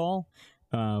Panadol.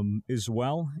 As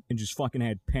well, and just fucking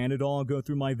had Panadol go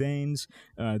through my veins.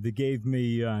 They gave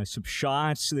me some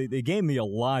shots. They gave me a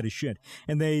lot of shit,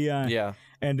 and they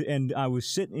and I was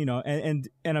sitting, and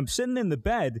I'm sitting in the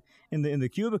bed in the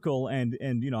cubicle, and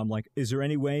I'm like, is there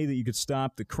any way that you could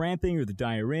stop the cramping or the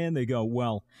diarrhea? And they go,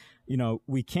 well,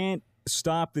 we can't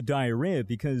stop the diarrhea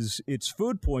because it's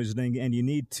food poisoning, and you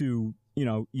need to.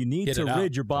 You need to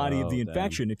rid your body of the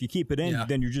infection. Damn. If you keep it in,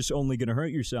 then you're just only going to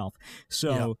hurt yourself.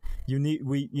 So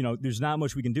there's not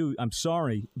much we can do. I'm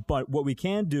sorry, but what we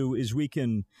can do is we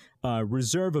can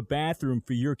reserve a bathroom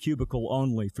for your cubicle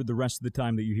only for the rest of the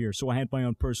time that you're here. So I had my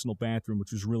own personal bathroom,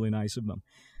 which was really nice of them.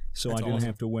 So that's I didn't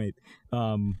have to wait.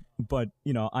 But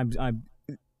I'm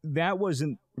that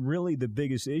wasn't really the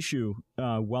biggest issue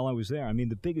while I was there. I mean,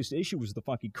 the biggest issue was the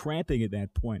fucking cramping at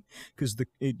that point because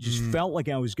it just felt like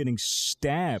I was getting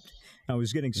stabbed. I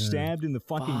was getting stabbed in the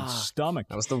fucking stomach.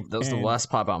 That was the worst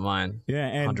part about mine. Yeah,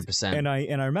 and 100%. And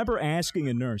I remember asking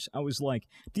a nurse. I was like,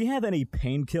 "Do you have any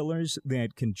painkillers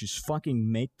that can just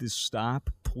fucking make this stop,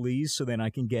 please, so that I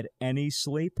can get any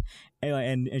sleep?"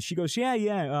 And she goes,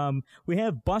 "Yeah. We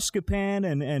have Buscopan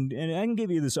and I can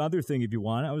give you this other thing if you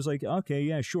want." I was like, "Okay,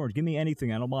 yeah, sure. Give me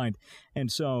anything. I don't mind."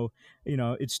 And so,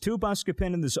 it's 2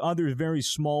 Buscopan and this other very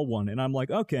small one, and I'm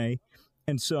like, "Okay."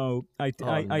 And so I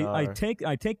take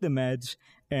the meds,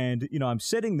 and I'm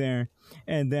sitting there,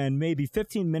 and then maybe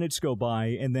 15 minutes go by,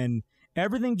 and then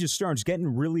everything just starts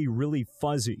getting really, really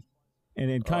fuzzy,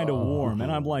 and kind of warm,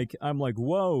 and I'm like,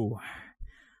 whoa,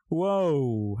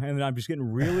 and then I'm just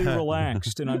getting really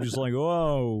relaxed, and I'm just like,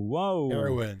 whoa,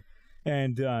 heroin,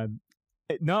 and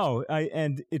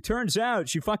and it turns out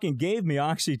she fucking gave me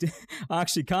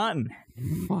OxyContin,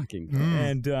 fucking,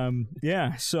 and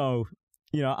so.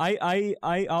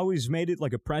 I always made it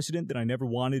like a precedent that I never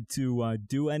wanted to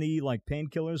do any like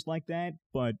painkillers like that,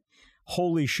 but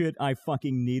holy shit, I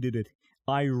fucking needed it.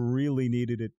 I really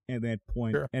needed it at that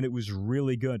point, and it was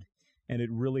really good, and it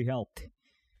really helped.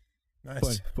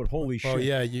 Nice, but holy shit. Oh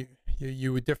yeah,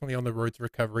 you were definitely on the road to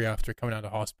recovery after coming out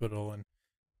of hospital, and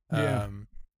I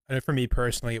know for me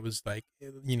personally, it was like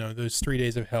those 3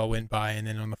 days of hell went by, and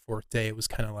then on the 4th day, it was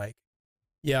kind of like.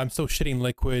 Yeah, I'm still shitting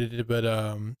liquid, but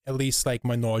at least like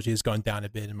my nausea has gone down a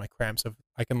bit and my cramps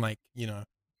I can at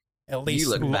least. You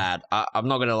look bad. I'm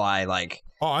not gonna lie. Like,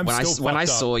 I'm when I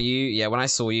saw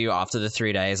you after the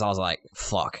 3 days, I was like,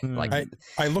 fuck. Like,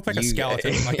 I look like a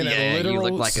skeleton. Like you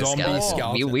look like a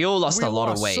skeleton. We all lost a lot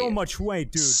of weight. So much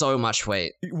weight, dude. So much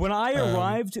weight. When I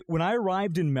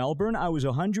arrived in Melbourne, I was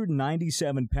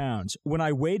 197 pounds. When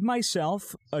I weighed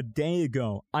myself a day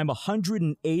ago, I'm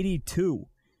 182.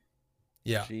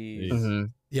 Yeah. Mm-hmm.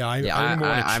 Yeah, I don't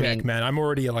want to check, man. I'm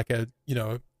already like a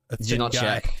thin Did you not guy.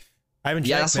 Check? I haven't checked,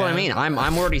 Yeah, that's man. what I mean.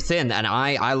 I'm already thin, and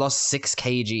I lost 6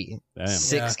 kg. Damn.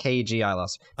 6 kg I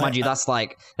lost. Mind you, that's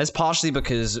partially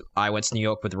because I went to New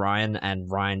York with Ryan, and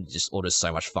Ryan just orders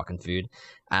so much fucking food,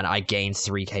 and I gained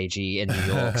 3 kg in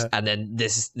New York, and then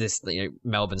this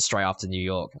Melbourne straight after New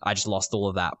York, I just lost all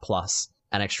of that plus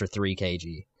an extra 3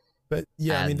 kg. But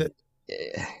yeah, and, I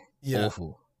mean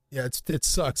awful. Yeah, it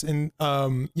sucks, and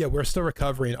we're still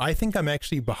recovering. I think I'm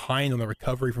actually behind on the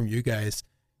recovery from you guys.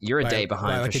 You're a day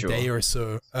behind like for sure. A day or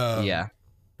so. Yeah,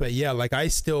 but yeah, like I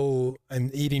still am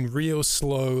eating real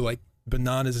slow, like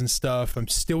bananas and stuff. I'm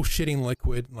still shitting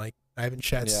liquid. Like I haven't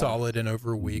shat solid in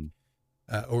over a week.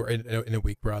 or in a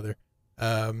week rather.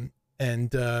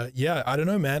 Yeah, I don't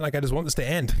know, man. Like, I just want this to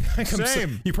end. Like,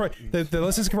 Same. You probably the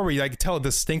listeners can probably like tell a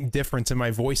distinct difference in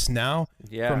my voice now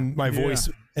from my voice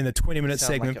in the 20-minute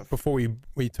segment like before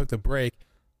we took the break,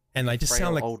 and I just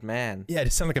sound like old man. Yeah, I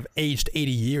just sound like I've aged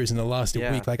 80 years in the last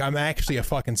week. Like, I'm actually a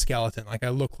fucking skeleton. Like, I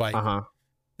look like.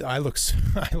 I look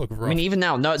rough. I mean, even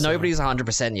now, nobody's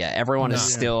 100% yet. Everyone is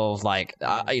still like,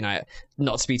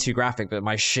 not to be too graphic, but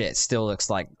my shit still looks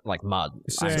like mud.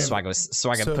 Swagger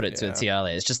put it to a T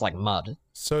earlier. It's just like mud.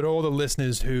 So to all the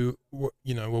listeners who were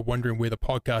wondering where the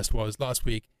podcast was last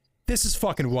week, this is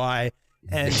fucking why.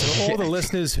 And to all the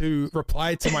listeners who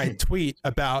replied to my tweet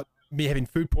about me having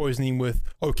food poisoning with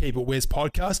okay, but where's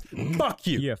podcast? Fuck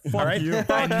you. Yeah, fuck right? you.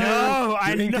 I know.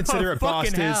 You inconsiderate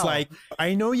bastards. Like,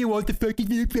 I know you want the fucking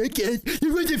podcast.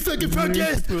 You want the fucking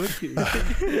podcast.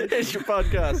 It's your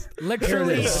podcast.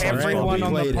 Literally everyone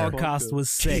on the later. podcast was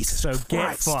sick, Jesus so Christ.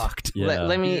 get fucked. Yeah.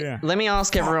 Let me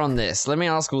ask everyone this. Let me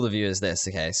ask all the viewers this.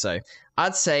 Okay, so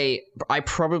I'd say I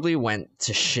probably went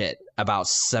to shit about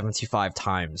 75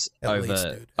 times over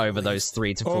those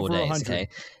 3 to 4 Over days. 100. Okay.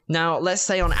 Now let's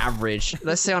say on average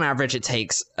it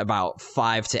takes about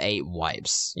 5 to 8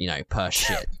 wipes, per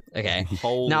shit. Okay.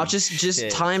 Now just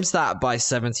shit. times that by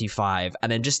 75,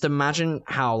 and then just imagine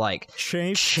how like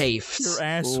chafed your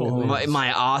asshole my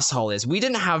asshole is. We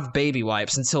didn't have baby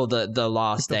wipes until the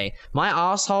last day. My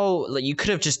asshole, like, you could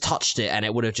have just touched it and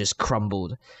it would have just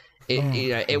crumbled.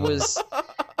 It was.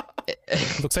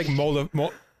 Looks like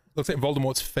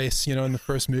Voldemort's face, in the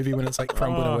first movie when it's like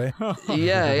crumbling away.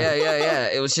 Yeah.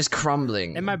 It was just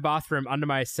crumbling. In my bathroom under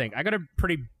my sink, I got a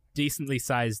pretty decently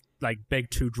sized, like, big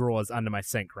 2 drawers under my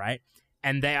sink, right?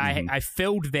 And I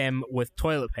filled them with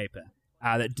toilet paper.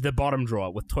 The bottom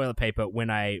drawer with toilet paper when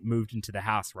I moved into the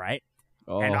house, right?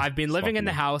 And I've been living in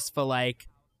the house for like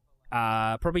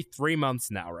probably 3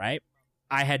 months now, right?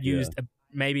 I had used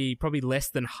probably less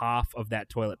than half of that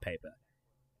toilet paper.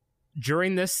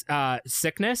 During this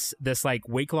sickness, this like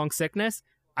week-long sickness,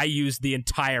 I used the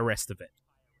entire rest of it.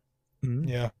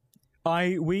 Yeah.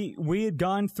 We had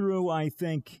gone through, I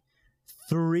think,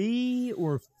 3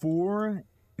 or 4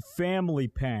 family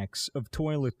packs of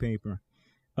toilet paper.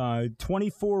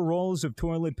 24 rolls of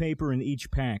toilet paper in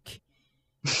each pack.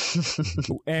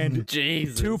 And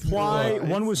Jesus 2-ply.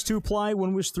 Christ. One was 2-ply,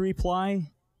 one was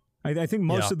 3-ply. I think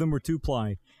most of them were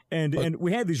 2-ply. And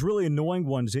we had these really annoying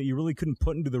ones that you really couldn't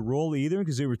put into the roll either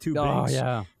because they were too big. Oh,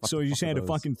 yeah. So you just had to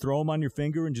fucking throw them on your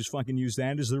finger and just fucking use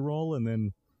that as the roll, and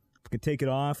then fucking take it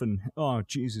off. And oh,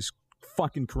 Jesus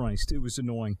fucking Christ, it was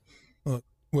annoying. Look,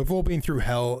 we've all been through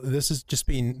hell. This has just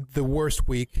been the worst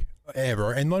week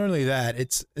ever. And not only that,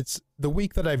 it's the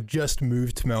week that I've just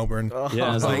moved to Melbourne.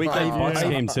 Yeah, it's the week that Bucks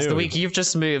came too. It's the week you've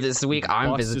just moved. It's the week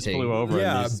I'm Bucks visiting. Just flew over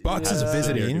Bucks is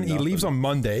visiting. He leaves on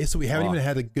Monday, so we haven't even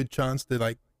had a good chance to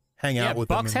like hang out with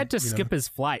him. Bucks had to skip his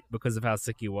flight because of how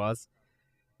sick he was.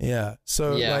 Yeah,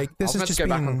 so like this has just go been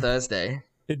back on Thursday.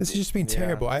 This has just been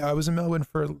terrible. I was in Melbourne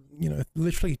for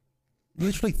literally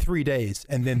 3 days,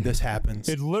 and then this happens.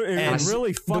 It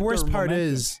really fucked the worst part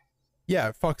momentum. is,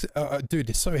 fucks, dude,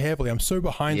 it's so heavily. I'm so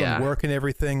behind on work and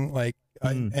everything. Like,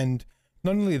 and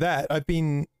not only that, I've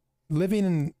been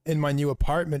living in my new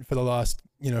apartment for the last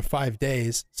 6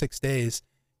 days,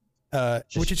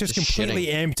 which is just completely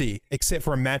empty except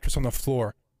for a mattress on the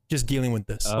floor. Just dealing with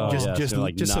this,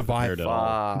 just survive.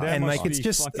 And like it's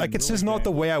just not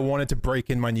the way I wanted to break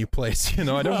in my new place. I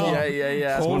don't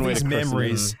want all these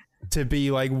memories to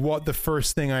be like what the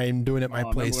first thing I'm doing at my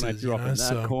place when is. I threw up in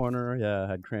that corner,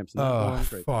 I had cramps in that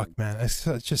corner. Fuck, man, it's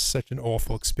just such an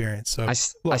awful experience. So I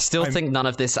still think none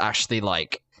of this actually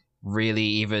like really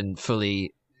even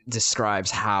fully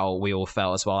describes how we all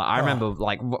felt as well. I remember,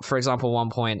 like, for example, one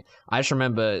point I just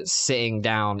remember sitting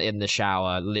down in the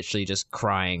shower, literally just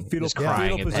crying,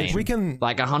 crying in pain. We can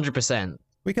 100%.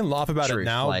 We can laugh about it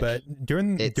now, but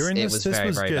during this was very,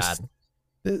 was very just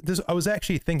bad. I was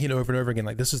actually thinking over and over again,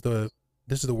 like this is the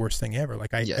worst thing ever.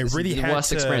 Like I really the had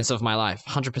worst experience of my life,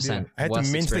 100%. I had to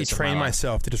mentally train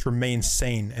myself to just remain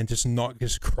sane and just not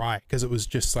just cry because it was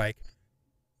just like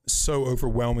so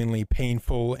overwhelmingly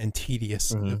painful and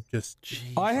tedious.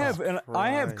 I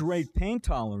have great pain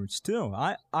tolerance too.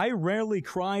 I rarely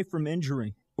cry from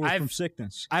injury or from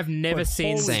sickness. I've never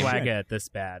seen Swagger this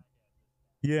bad.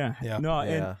 Yeah.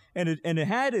 And it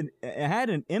had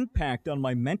an impact on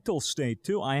my mental state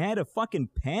too. I had a fucking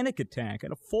panic attack,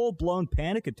 a full blown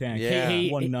panic attack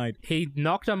one night. He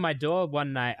knocked on my door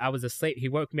one night. I was asleep. He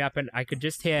woke me up, and I could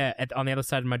just hear on the other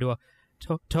side of my door,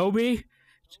 Toby,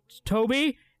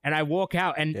 and I walk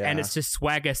out, and it's just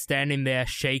Swagger standing there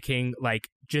shaking, like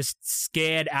just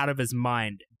scared out of his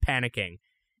mind, panicking.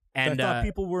 And I thought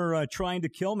people were trying to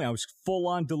kill me. I was full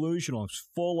on delusional. I was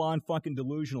full on fucking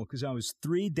delusional because I was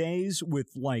 3 days with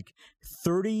like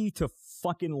 30 to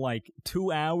fucking like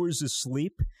 2 hours of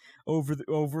sleep over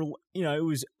it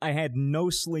was, I had no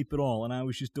sleep at all, and I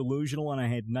was just delusional, and I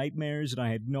had nightmares, and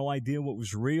I had no idea what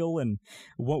was real and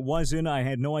what wasn't. I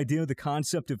had no idea the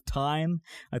concept of time.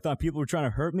 I thought people were trying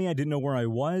to hurt me. I didn't know where I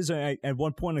was. At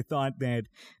one point I thought that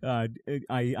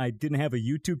I didn't have a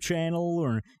YouTube channel,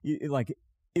 or it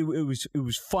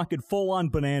was fucking full on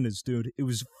bananas, dude. It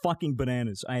was fucking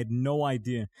bananas. I had no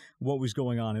idea what was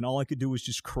going on, and all I could do was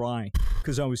just cry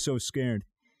because I was so scared.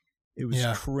 It was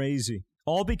crazy.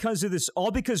 All because of this.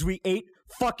 All because we ate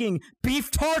fucking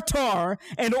beef tartare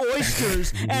and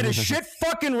oysters at a shit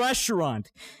fucking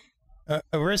restaurant.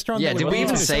 A restaurant. Yeah, did we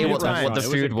even say what the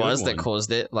food was that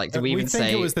caused it? Like, did we even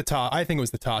say it was the top? I think it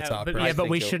was the tartare. But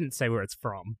we shouldn't say where it's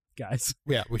from, guys.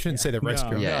 Yeah, we shouldn't say the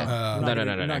restaurant. No. Not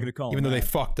going to call even though they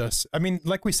fucked us. I mean,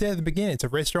 like we said at the beginning, it's a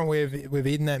restaurant we've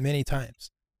eaten at many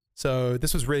times. So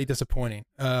this was really disappointing.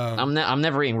 I'm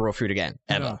never eating raw food again,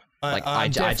 ever. I'm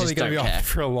definitely going to be off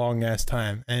for a long ass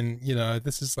time, and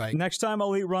this is like next time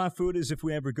I'll eat raw food is if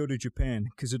we ever go to Japan,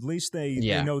 because at least they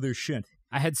know their shit.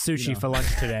 I had sushi for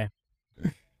lunch today.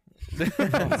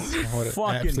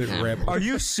 Fucking, are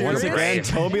you serious? Once again,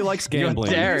 Toby likes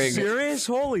gambling. Are you serious?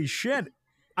 Holy shit!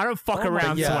 I don't fuck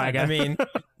around, Swagger. I mean,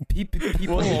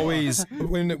 people always,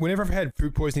 whenever I've had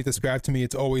food poisoning described to me,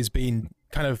 it's always been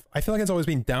kind of, I feel like it's always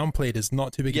been downplayed as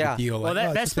not too big of a deal. Well,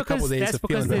 like, that's because there's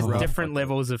different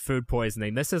levels of food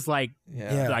poisoning. This is like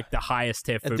the highest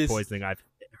tier food poisoning I've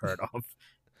heard of.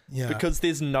 Yeah. Because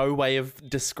there's no way of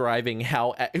describing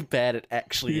how bad it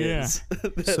actually is.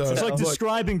 So, it's like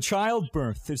describing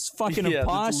childbirth. It's fucking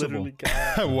impossible.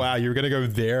 Wow, you're going to go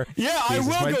there? Yeah,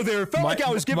 Jesus, I will go there. It felt like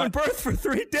I was giving birth for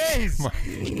 3 days. No,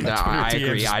 I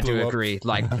agree. I do agree.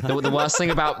 Like the worst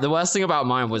thing about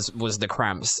mine was the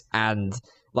cramps, and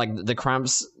like the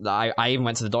cramps. I even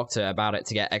went to the doctor about it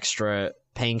to get extra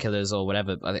painkillers or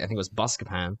whatever. I think it was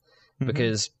Buscopan,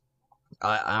 because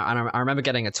I remember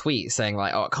getting a tweet saying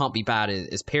like, "Oh, it can't be bad.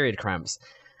 It's period cramps."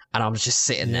 And I'm just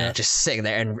sitting there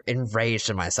and enraged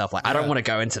in myself. Like, I don't want to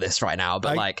go into this right now,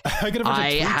 but I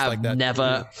have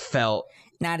never felt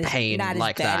pain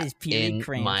like that in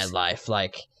my life.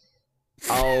 Like,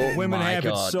 oh, women have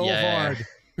it so hard.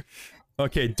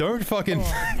 Okay, don't fucking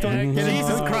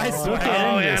Jesus Christ! We're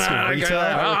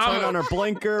turning on our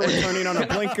blinker. We're turning on our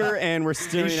blinker, and we're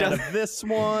steering out of this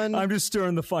one. I'm just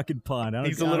stirring the fucking pot.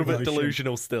 He's a little bit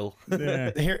delusional still. Yeah.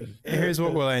 Here's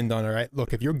what we'll end on. All right,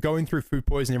 look, if you're going through food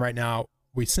poisoning right now,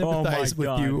 we sympathize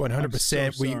with you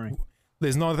 100%. So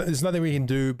there's nothing we can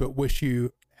do but wish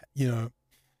you,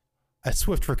 a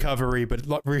swift recovery, but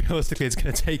realistically, it's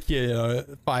going to take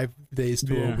you 5 days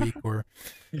to a week. Or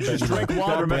just drink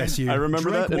water. I remember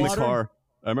that in the car.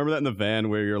 I remember that in the van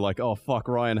where you're like, "Oh fuck,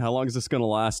 Ryan, how long is this going to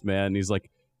last, man?" And he's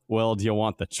like, "Well, do you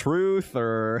want the truth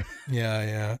or?"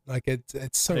 Yeah. Like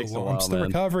it's so long. I'm still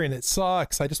recovering. It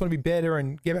sucks. I just want to be better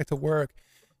and get back to work.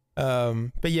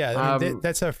 But yeah, I mean,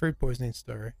 that's our food poisoning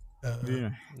story.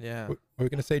 Yeah. What were we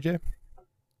going to say, Jay?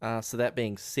 So that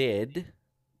being said,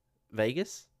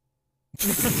 Vegas.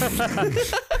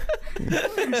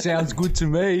 Sounds good to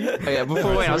me. I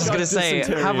was gonna say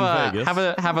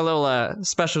have a little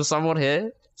special someone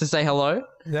here to say hello.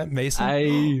 Is that Mason?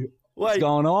 Hey, what's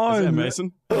going on? Is that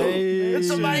Mason? Hey, it's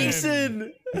a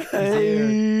Mason. Hey,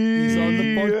 he's on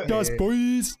the podcast,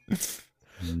 boys.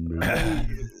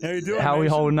 How you doing? How we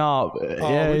holding up?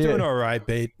 We're doing all right,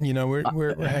 Bate.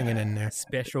 We're hanging in there.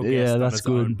 Special guest on his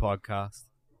own podcast.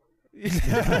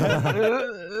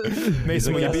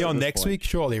 Mason, will you be on next week?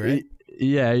 Surely, right?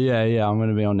 Yeah. I'm going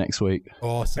to be on next week.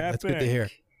 Awesome. That's good to hear.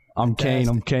 I'm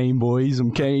keen, boys.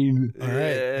 I'm keen. All right.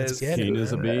 Let's get keen it.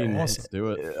 as a bean. Awesome. Let's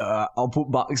do it. I'll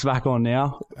put Bucks back on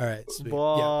now. All right. Sweet.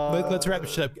 Yeah. Let's wrap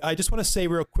this up. I just want to say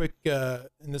real quick, and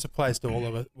this applies to all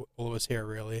of us here,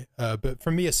 really. But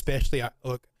for me especially,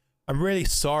 look, I'm really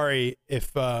sorry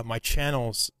if my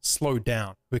channel's slowed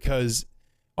down, because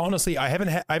honestly, I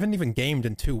haven't even gamed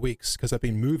in 2 weeks because I've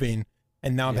been moving,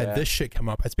 and now I've had this shit come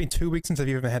up. It's been 2 weeks since I've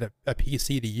even had a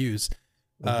PC to use.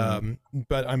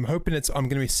 But I'm hoping I'm going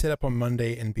to be set up on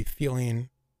Monday and be feeling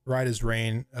right as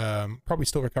rain. Probably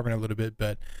still recovering a little bit,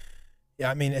 but yeah,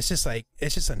 I mean, it's just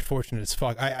unfortunate as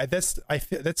fuck. I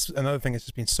feel that's another thing that's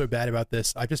just been so bad about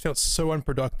this. I just felt so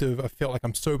unproductive. I felt like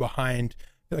I'm so behind.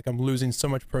 I feel like I'm losing so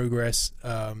much progress.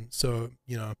 So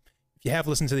if you have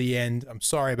listened to the end, I'm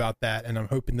sorry about that, and I'm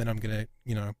hoping that I'm gonna,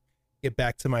 get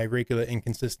back to my regular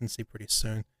inconsistency pretty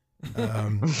soon.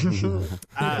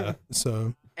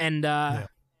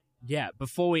 yeah,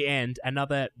 before we end,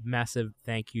 another massive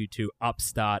thank you to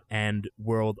Upstart and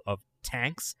World of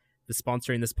Tanks for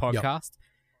sponsoring this podcast.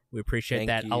 We appreciate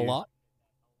that a lot.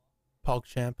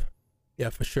 PogChamp. Yeah,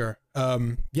 for sure.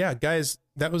 Yeah, guys,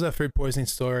 that was our food poisoning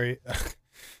story.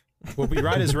 We'll be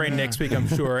right as rain next week, I'm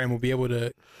sure, and we'll be able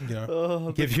to,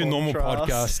 give you a normal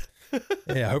podcast.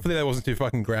 Yeah, hopefully that wasn't too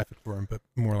fucking graphic for him, but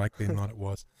more likely than not it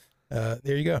was. There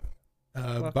you go.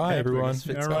 Bye, everyone.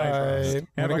 Bye.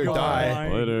 Have a go good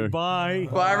die. Later. Bye.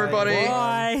 Bye, everybody.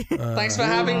 Bye. Thanks for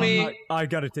having me. I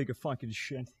gotta take a fucking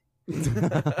shit.